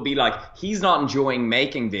people will be like, he's not enjoying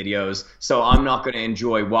making videos, so I'm not going to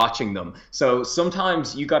enjoy watching them. So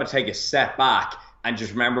sometimes you got to take a step back and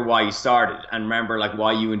just remember why you started, and remember like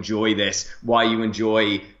why you enjoy this, why you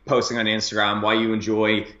enjoy posting on Instagram, why you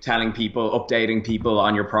enjoy telling people, updating people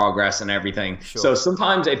on your progress and everything. Sure. So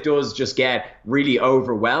sometimes it does just get really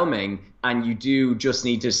overwhelming, and you do just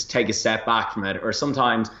need to take a step back from it, or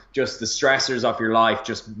sometimes just the stressors of your life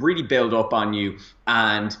just really build up on you.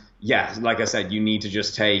 And yeah, like I said, you need to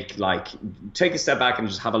just take a step back and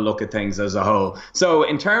just have a look at things as a whole. So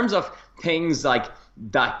in terms of things like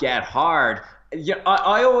that get hard, yeah,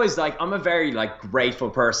 I always I'm a very grateful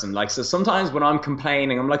person. So sometimes when I'm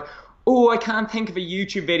complaining, I'm like, oh, I can't think of a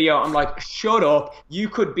YouTube video. I'm like, shut up. You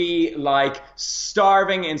could be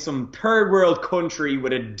starving in some third world country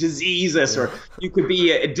with a diseases, or you could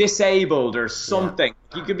be disabled or something.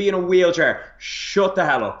 Yeah. You could be in a wheelchair. Shut the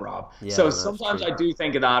hell up, Rob. Yeah, so sometimes I do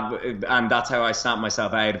think of that, and that's how I snap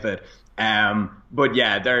myself out of it. But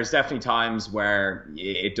yeah, there's definitely times where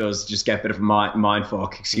it does just get a bit of a mind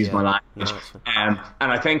fuck, excuse my language. And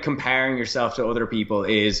I think comparing yourself to other people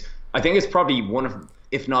I think it's probably one of,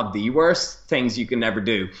 if not the worst things you can ever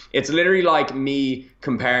do. It's literally like me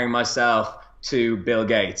comparing myself to Bill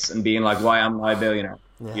Gates and being like, why am I a billionaire?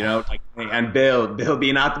 Yeah. And Bill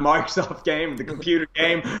being at the Microsoft game, the computer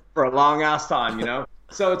game for a long ass time,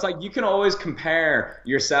 So it's you can always compare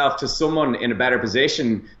yourself to someone in a better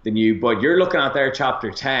position than you, but you're looking at their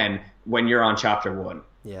chapter 10 when you're on chapter 1.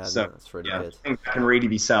 Yeah, so that's really good. I think that can really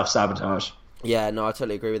be self-sabotage. Yeah, no, I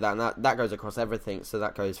totally agree with that. And that goes across everything. So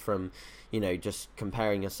that goes from, just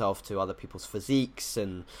comparing yourself to other people's physiques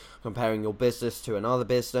and comparing your business to another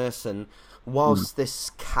business. And whilst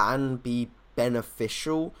this can be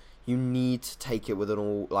beneficial, you need to take it with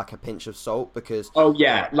a pinch of salt, because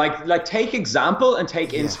take example and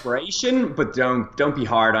take inspiration, but don't be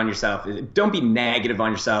hard on yourself. Don't be negative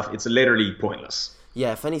on yourself. It's literally pointless.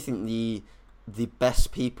 Yeah, if anything, the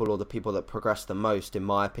best people, or the people that progress the most, in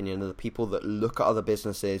my opinion, are the people that look at other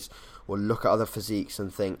businesses or look at other physiques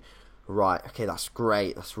and think, right, okay, that's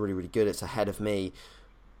great, that's really, really good, it's ahead of me,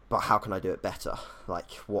 but how can I do it better?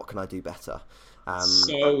 What can I do better?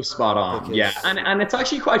 So spot on. Yeah, and it's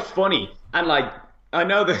actually quite funny, and I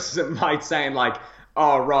know this might sound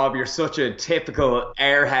oh, Rob, you're such a typical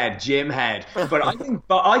airhead, gym head, but I think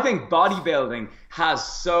bodybuilding has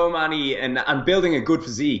so many, and building a good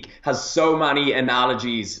physique has so many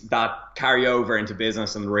analogies that carry over into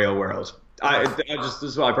business and the real world. This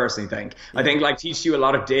is what I personally think. I think teaches you a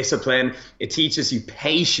lot of discipline. It teaches you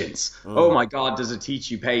patience. Oh my God, does it teach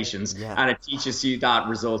you patience? Yeah. And it teaches you that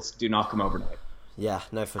results do not come overnight. Yeah,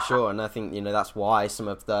 no, for sure. And I think, that's why some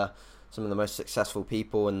of the most successful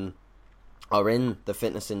people are in the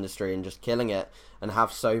fitness industry and just killing it, and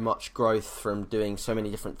have so much growth from doing so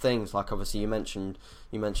many different things. Obviously you mentioned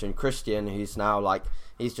Christian, who's now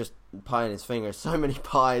he's just pieing his fingers so many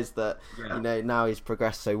pies that now he's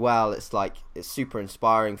progressed so well. It's it's super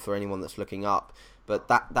inspiring for anyone that's looking up. But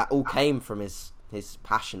that all came from his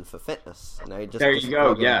passion for fitness. There you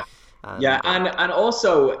go. Yeah. And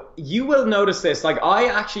also you will notice this. I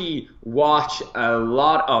actually watch a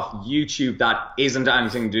lot of YouTube that isn't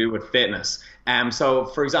anything to do with fitness. So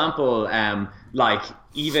for example,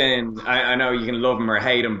 even I know you can love him or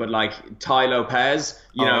hate him, but Tai Lopez,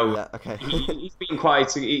 he's been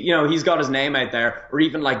quite, he's got his name out there, or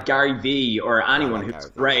even Gary Vee or anyone who's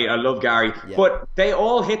great. I love Gary, but they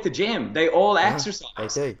all hit the gym. They all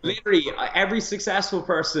exercise. They do. Literally, every successful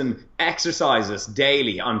person exercises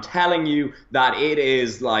daily. I'm telling you that it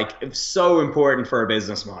is so important for a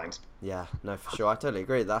business mind. Yeah, no, for sure. I totally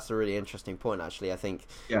agree. That's a really interesting point, actually. I think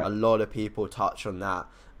a lot of people touch on that.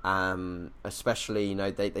 Especially,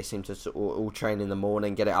 they seem to all train in the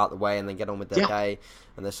morning, get it out of the way, and then get on with their day.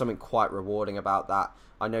 And there's something quite rewarding about that.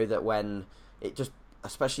 I know that when it just,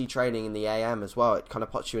 especially training in the AM as well, it kind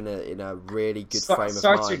of puts you in a really good frame of mind.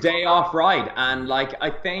 Starts your day off right. And I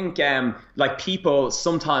think people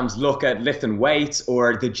sometimes look at lifting weights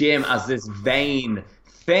or the gym as this vain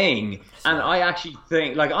thing, and I actually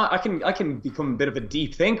think I can become a bit of a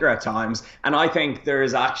deep thinker at times, and I think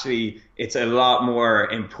it's a lot more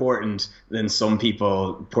important than some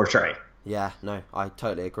people portray. Yeah, no, I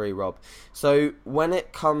totally agree, Rob. So when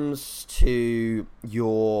it comes to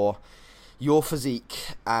your physique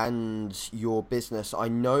and your business, I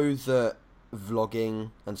know that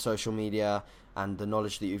vlogging and social media and the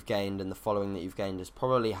knowledge that you've gained and the following that you've gained has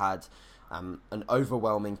probably had an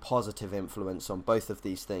overwhelming positive influence on both of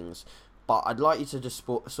these things. But I'd like you to just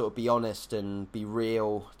sort of be honest and be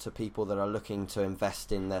real to people that are looking to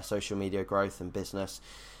invest in their social media growth and business.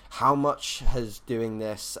 How much has doing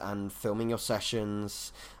this and filming your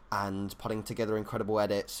sessions and putting together incredible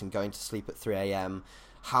edits and going to sleep at 3 a.m.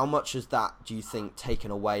 How much has that, do you think,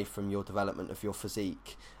 taken away from your development of your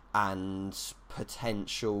physique and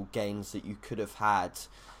potential gains that you could have had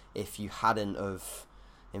if you hadn't have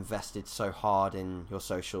invested so hard in your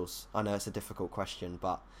socials? I know it's a difficult question,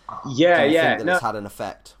 but do you think that it's had an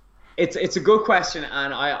effect? It's a good question,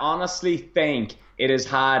 and I honestly think it has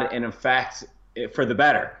had an effect for the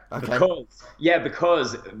better. Okay.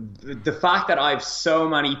 Because the fact that I have so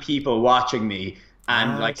many people watching me,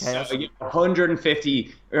 and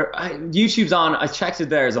 150 YouTube's on, I checked it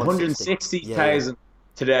there, is 160,000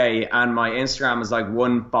 today, and my Instagram is like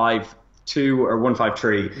 152 or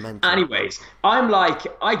 153. Mental. Anyways, I'm like,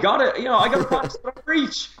 I gotta practice what I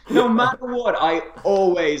preach. No matter what, I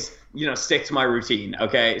always stick to my routine.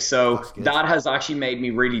 Okay, so that has actually made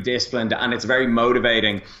me really disciplined, and it's very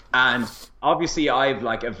motivating. And obviously I have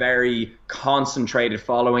like a very concentrated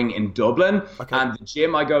following in Dublin, and the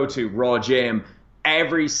gym I go to, Raw Gym,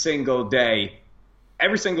 every single day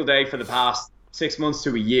for the past 6 months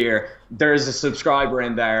to a year, there's a subscriber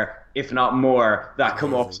in there, if not more, that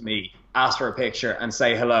come up to me, ask for a picture and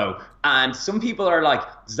say hello. And some people are like,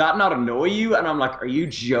 does that not annoy you? And I'm like, are you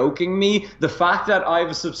joking me? The fact that I have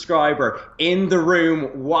a subscriber in the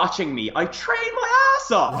room watching me, I train my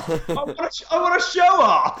ass off. I want to show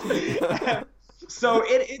off. So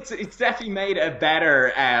it's definitely made a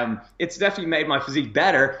better, it's definitely made my physique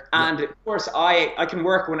better. And of course I can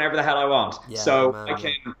work whenever the hell I want. I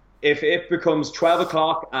can, if it becomes 12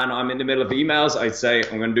 o'clock and I'm in the middle of emails, I'd say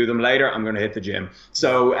I'm going to do them later. I'm going to hit the gym.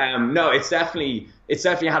 So no, it's definitely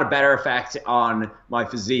had a better effect on my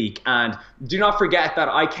physique. And do not forget that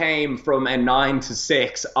I came from a 9 to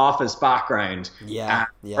 6 office background,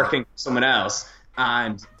 working for someone else.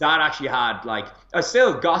 And that actually had, like, I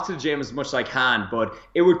still got to the gym as much as I can, but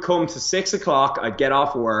it would come to 6 o'clock, I'd get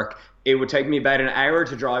off work. It would take me about an hour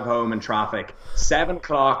to drive home in traffic. 7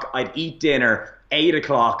 o'clock, I'd eat dinner. 8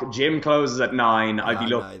 o'clock, gym closes at 9.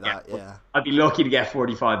 I'd be lucky to get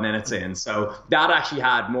 45 minutes in. So that actually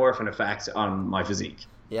had more of an effect on my physique.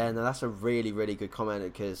 Yeah, no, that's a really, really good comment,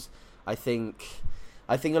 because I think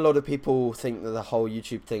a lot of people think that the whole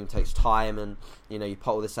YouTube thing takes time, and you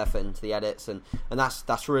put all this effort into the edits, and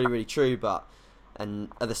that's really, really true. But and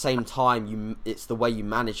at the same time, it's the way you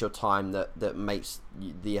manage your time that makes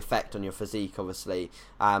the effect on your physique, obviously.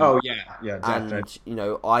 Definitely.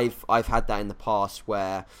 And I've had that in the past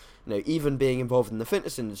where even being involved in the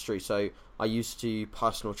fitness industry. So I used to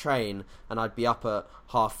personal train, and I'd be up at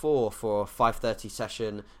 4:30 for a 5:30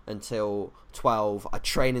 session until 12. I'd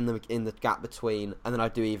train in the gap between, and then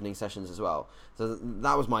I'd do evening sessions as well. So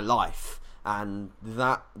that was my life. And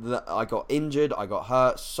that I got injured, I got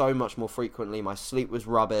hurt so much more frequently. My sleep was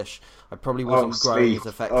rubbish. I probably wasn't growing as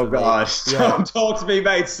effectively. Oh gosh, don't talk to me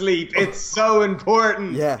about sleep. It's so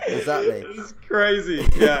important. Yeah, exactly. It's crazy.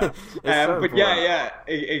 Yeah, but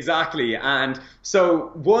exactly. And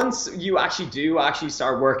so once you actually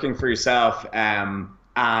start working for yourself,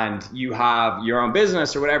 and you have your own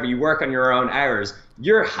business or whatever, you work on your own hours,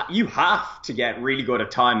 you have to get really good at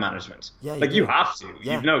time management. Yeah, you have to.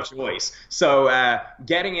 Yeah. You've no choice. So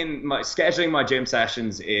scheduling my gym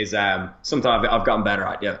sessions is something I've gotten better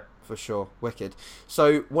at. Yeah, for sure. Wicked.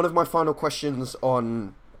 So one of my final questions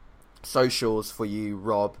on socials for you,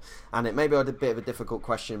 Rob, and it may be a bit of a difficult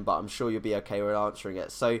question, but I'm sure you'll be okay with answering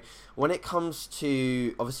it. So when it comes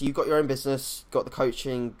to, obviously you've got your own business, got the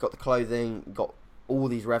coaching, got the clothing, got all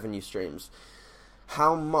these revenue streams,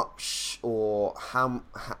 how much or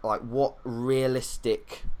what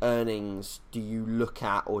realistic earnings do you look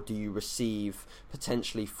at or do you receive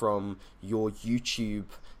potentially from your YouTube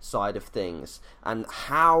side of things? And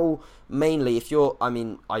how, mainly, if you're, I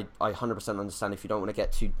 100% understand if you don't want to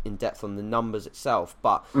get too in depth on the numbers itself,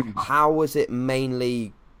 but how is it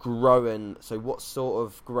mainly growing? So what sort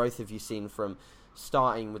of growth have you seen from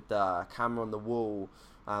starting with the camera on the wall?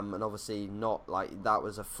 And obviously not like that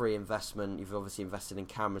was a free investment. You've obviously invested in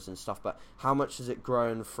cameras and stuff, but how much has it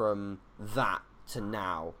grown from that to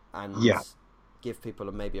now? And give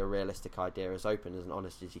people maybe a realistic idea, as open and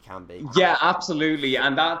honest as you can be. Yeah, absolutely.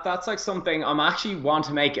 And that's like something I'm actually want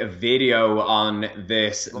to make a video on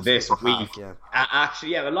this week.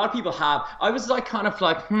 Actually, a lot of people have. I was like kind of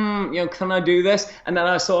like, can I do this? And then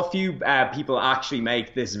I saw a few people actually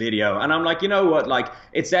make this video, and I'm like, you know what? Like,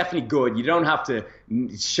 it's definitely good. You don't have to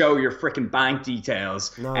show your freaking bank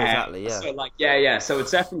details. No, exactly. Yeah. So like, So it's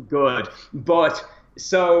definitely good, but.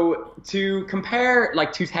 So to compare,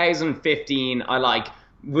 like 2015, I like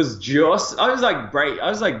I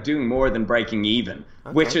was like doing more than breaking even,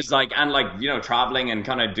 which is like, and like, you know, traveling and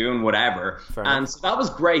kind of doing whatever. And so that was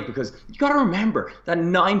great, because you got to remember that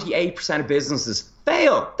 98% of businesses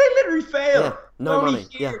fail. They literally fail. Yeah, no money.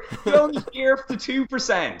 You only hear the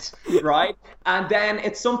 2%, right? And then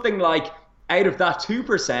it's something like, out of that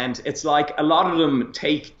 2%, it's like a lot of them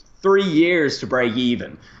take 3 years to break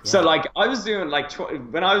even. So like I was doing like,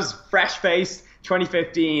 when I was fresh-faced,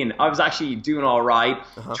 2015, I was actually doing all right.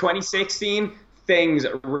 2016, things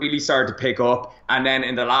really started to pick up. And then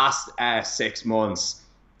in the last 6 months,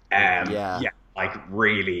 like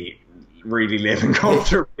really living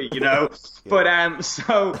comfortably, you know? But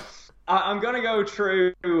so I'm going to go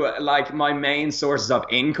through like my main sources of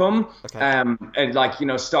income, and like, you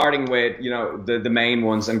know, starting with, you know, the main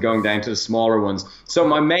ones and going down to the smaller ones. So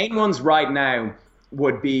my main ones right now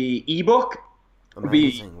would be ebook.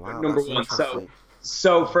 Amazing. Be wow, number one.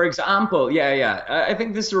 So for example, I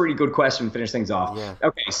think this is a really good question to finish things off.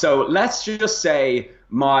 Okay, so let's just say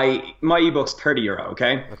my ebook's €30.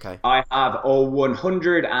 Okay. I have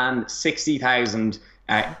 160,000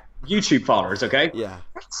 YouTube followers. Okay.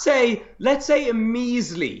 Let's say a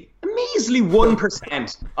measly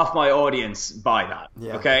 1% of my audience buy that.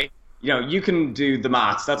 Okay. You know, you can do the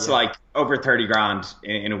maths. That's like over 30 grand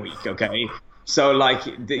in a week. Okay. So like,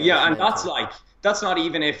 and that's like, that's not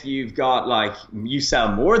even if you've got like, you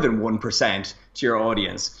sell more than 1% to your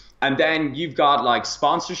audience. And then you've got like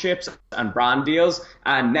sponsorships and brand deals.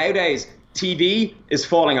 And nowadays TV is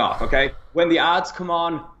falling off. Okay. When the ads come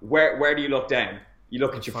on, where do you look down? You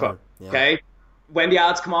look at your phone. Okay. When the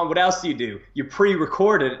ads come on, what else do? You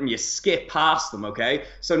pre-record it and you skip past them. Okay.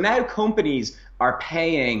 So now companies are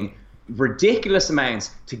paying ridiculous amounts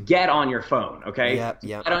to get on your phone, okay? To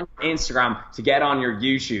get on your Instagram, to get on your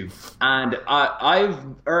YouTube. And I've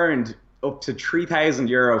earned up to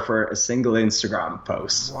 €3,000 for a single Instagram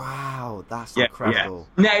post. Wow, that's incredible.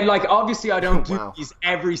 Now, like, obviously I don't do these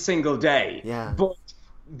every single day. But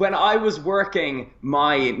when I was working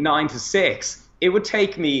my 9 to 6, it would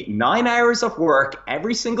take me 9 hours of work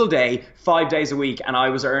every single day, 5 days a week, and I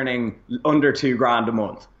was earning under $2,000 a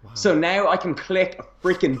month. So now I can click a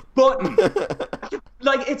freaking button.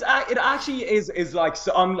 Like it actually is like,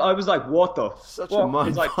 so I was like, what the such a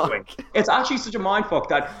mind like fuck. Doing? It's actually such a mind fuck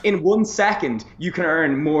that in 1 second you can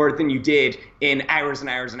earn more than you did in hours and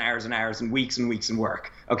hours and hours and hours and weeks and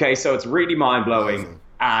work. Okay, so it's really mind blowing.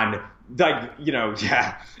 And like, you know,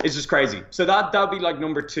 it's just crazy. So that'll be like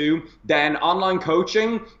number 2. Then online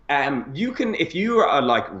coaching, you can, if you are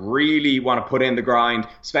like really want to put in the grind,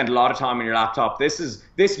 spend a lot of time on your laptop. This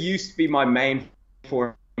used to be my main form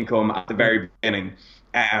of income at the very beginning.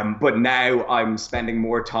 But now I'm spending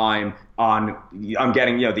more time I'm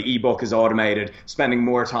getting, you know, the ebook is automated, spending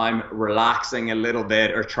more time relaxing a little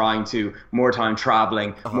bit, or more time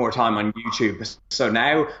traveling, more time on YouTube. So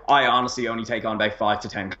now I honestly only take on about 5 to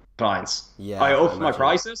 10 clients. I up my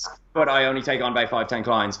prices, but I only take on about 5-10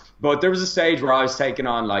 clients. But there was a stage where I was taking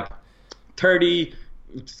on like 30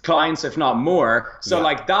 clients, if not more. So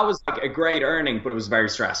like that was like a great earning, but it was very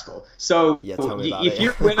stressful. So if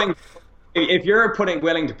you're willing, if you're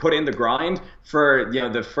willing to put in the grind for, you know,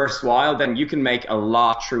 the first while, then you can make a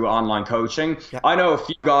lot through online coaching. I know a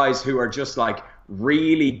few guys who are just like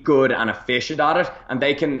really good and efficient at it, and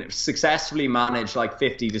they can successfully manage like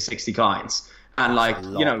 50 to 60 clients. And like,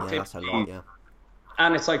 you know, 50,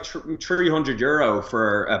 and it's like €300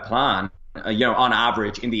 for a plan, you know, on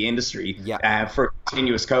average in the industry for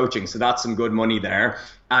continuous coaching. So that's some good money there.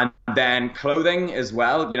 And then clothing as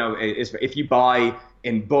well, you know, if you buy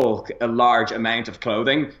in bulk a large amount of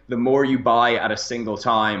clothing, the more you buy at a single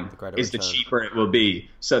time the cheaper it will be.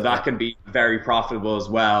 So that can be very profitable as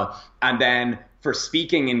well. And then for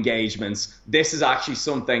speaking engagements, this is actually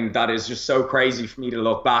something that is just so crazy for me to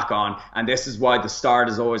look back on. And this is why the start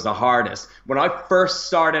is always the hardest. When I first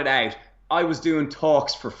started out, I was doing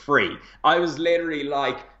talks for free. I was literally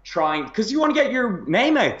like trying, because you want to get your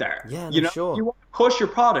name out there. You want to push your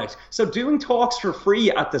product. So doing talks for free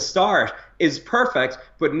at the start is perfect.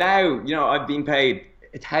 But now, you know, I've been paid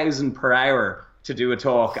 $1,000 per hour to do a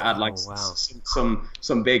talk at like some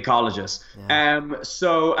big colleges.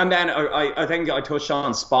 So, and then I think I touched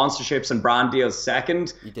on sponsorships and brand deals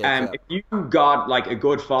second. If you got like a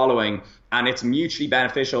good following and it's mutually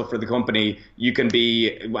beneficial for the company, you can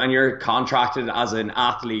be, when you're contracted as an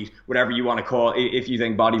athlete, whatever you want to call it, if you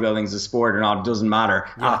think bodybuilding is a sport or not, it doesn't matter.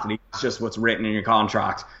 Athlete is just what's written in your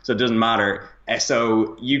contract, so it doesn't matter.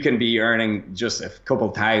 So you can be earning just a couple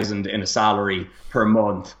thousand in a salary per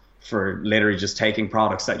month for literally just taking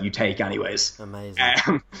products that you take anyways.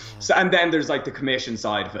 Amazing. So, and then there's like the commission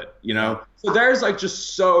side of it, you know? So there's like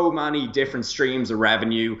just so many different streams of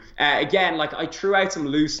revenue. Again, like I threw out some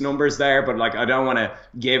loose numbers there, but like I don't want to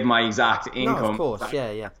give my exact income. No, of course,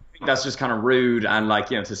 yeah. That's just kind of rude and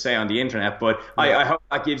like, you know, to say on the internet, but I hope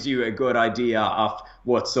that gives you a good idea of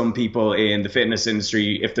what some people in the fitness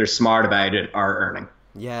industry, if they're smart about it, are earning.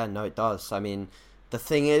 Yeah, no, it does. I mean, the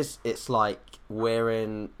thing is, it's like we're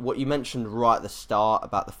in what you mentioned right at the start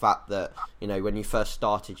about the fact that, you know, when you first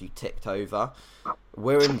started, you ticked over.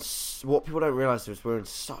 We're in what people don't realize is we're in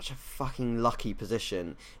such a fucking lucky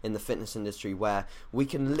position in the fitness industry where we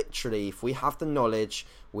can literally, if we have the knowledge,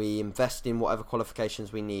 we invest in whatever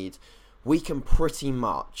qualifications we need, we can pretty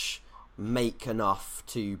much make enough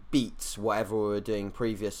to beat whatever we were doing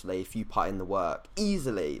previously if you put in the work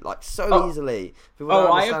easily, like easily.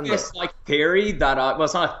 I have this like theory that well,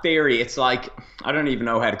 it's not a theory, it's like, I don't even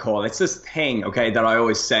know how to call it. It's this thing, okay, that I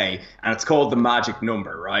always say, and it's called the magic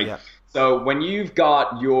number, right? Yeah. So when you've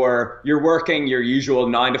got you're working your usual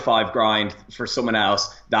 9-to-5 grind for someone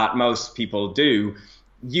else that most people do,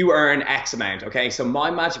 you earn X amount, okay? So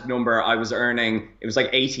my magic number, I was earning, it was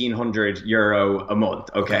like €1,800 a month,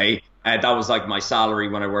 okay? That was like my salary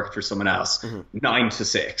when I worked for someone else, 9 to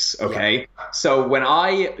 6, okay? Yeah. So when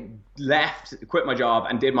I quit my job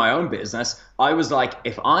and did my own business, I was like,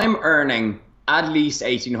 if I'm earning at least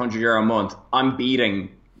 €1,800 a month, I'm beating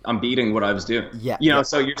what I was doing. Yeah. You know,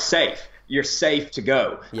 so you're safe. You're safe to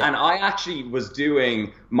go. Yeah. And I actually was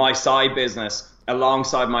doing my side business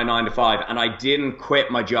alongside my 9-to-5, and I didn't quit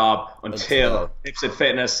my job until Lipsett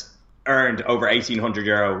Fitness earned over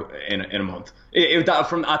 €1,800 in a month.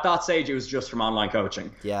 At that stage, it was just from online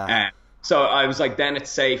coaching. Yeah. So I was like, then it's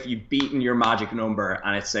safe. You've beaten your magic number,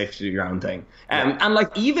 and it's safe to do your own thing. And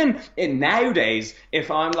like even nowadays, if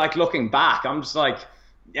I'm like looking back, I'm just like,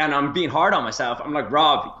 and I'm being hard on myself. I'm like,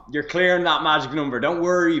 Rob, you're clearing that magic number. Don't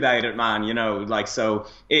worry about it, man. You know, like, so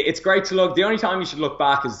it's great to look. The only time you should look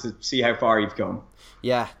back is to see how far you've come.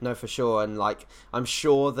 Yeah, no, for sure. And like, I'm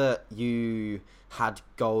sure that you had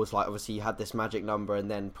goals, like obviously you had this magic number,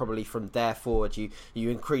 and then probably from there forward you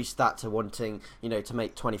increased that to wanting, you know, to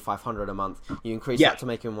make 2,500 a month. You increased that to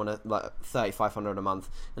making like 3,500 a month,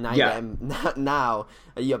 and now now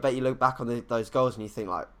I bet you look back on those goals and you think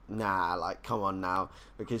like, nah, like come on now,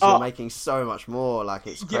 because you're making so much more. Like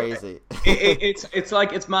it's crazy. It's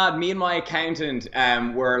like, it's mad. Me and my accountant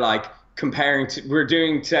were like we're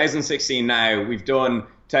doing 2016 now. We've done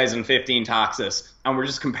 2015 taxes, and we're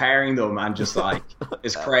just comparing them, and just like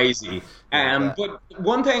it's crazy. But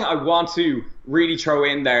one thing I want to really throw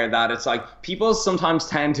in there, that it's like people sometimes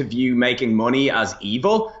tend to view making money as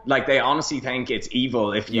evil. Like they honestly think it's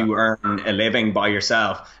evil if you earn a living by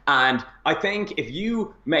yourself. And I think if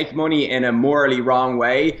you make money in a morally wrong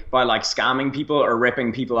way by like scamming people or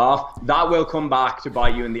ripping people off, that will come back to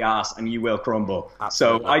bite you in the ass, and you will crumble.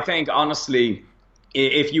 Absolutely. So I think honestly,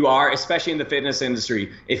 if you are, especially in the fitness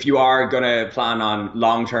industry, if you are going to plan on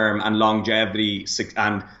long-term and longevity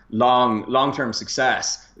and long-term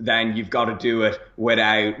success, then you've got to do it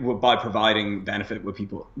by providing benefit for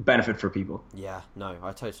people. Yeah, no,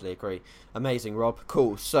 I totally agree. Amazing, Rob.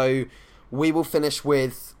 Cool. So we will finish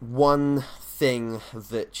with one thing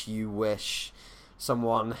that you wish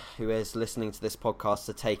someone who is listening to this podcast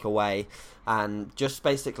to take away, and just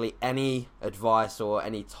basically any advice or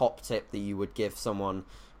any top tip that you would give someone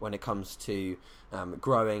when it comes to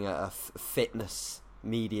growing a fitness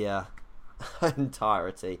media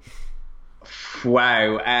entirety.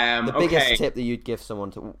 Wow. The biggest tip that you'd give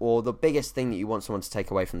someone or the biggest thing that you want someone to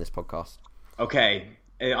take away from this podcast. Okay.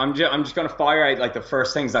 I'm just going to fire out like the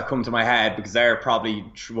first things that come to my head, because they're probably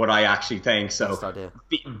what I actually think. So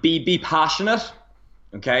be passionate.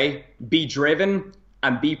 Okay, be driven,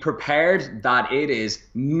 and be prepared that it is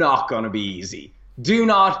not going to be easy. Do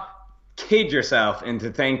not kid yourself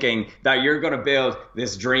into thinking that you're going to build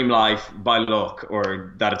this dream life by luck,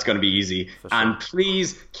 or that it's going to be easy. Sure. And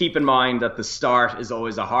please keep in mind that the start is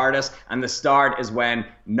always the hardest, and the start is when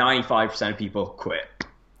 95% of people quit.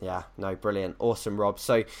 Yeah, no, brilliant. Awesome, Rob.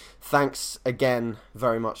 So thanks again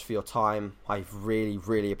very much for your time. I really,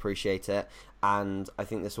 really appreciate it. And I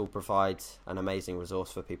think this will provide an amazing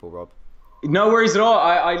resource for people, Rob. No worries at all.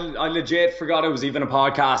 I legit forgot it was even a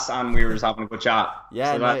podcast, and we were just having a good chat.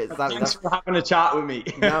 Yeah, so thanks for having a chat with me.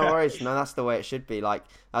 No worries. No, that's the way it should be. Like,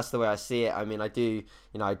 that's the way I see it. I mean, I do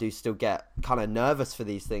still get kind of nervous for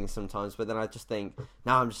these things sometimes, but then I just think,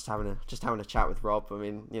 now I'm just having a chat with Rob. I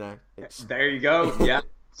mean, you know, there you go. Yeah,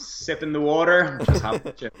 sipping the water, just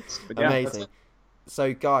having chips. Amazing.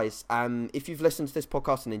 So, guys, if you've listened to this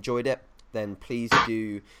podcast and enjoyed it, then please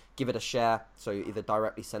do give it a share. So either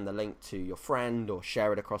directly send the link to your friend or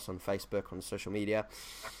share it across on Facebook, on social media.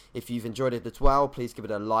 If you've enjoyed it as well, please give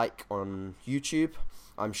it a like on YouTube.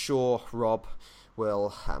 I'm sure Rob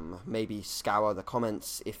will maybe scour the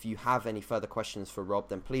comments. If you have any further questions for Rob,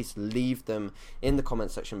 then please leave them in the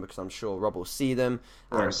comment section, because I'm sure Rob will see them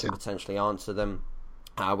and can potentially answer them.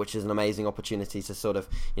 Which is an amazing opportunity to sort of,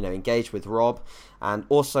 engage with Rob. And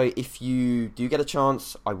also, if you do get a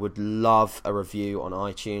chance, I would love a review on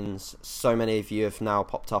iTunes. So many of you have now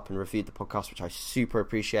popped up and reviewed the podcast, which I super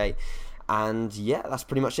appreciate. And yeah, that's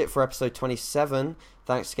pretty much it for episode 27.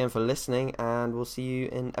 Thanks again for listening, and we'll see you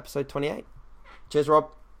in episode 28. Cheers,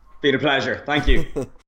 Rob. Been a pleasure. Thank you.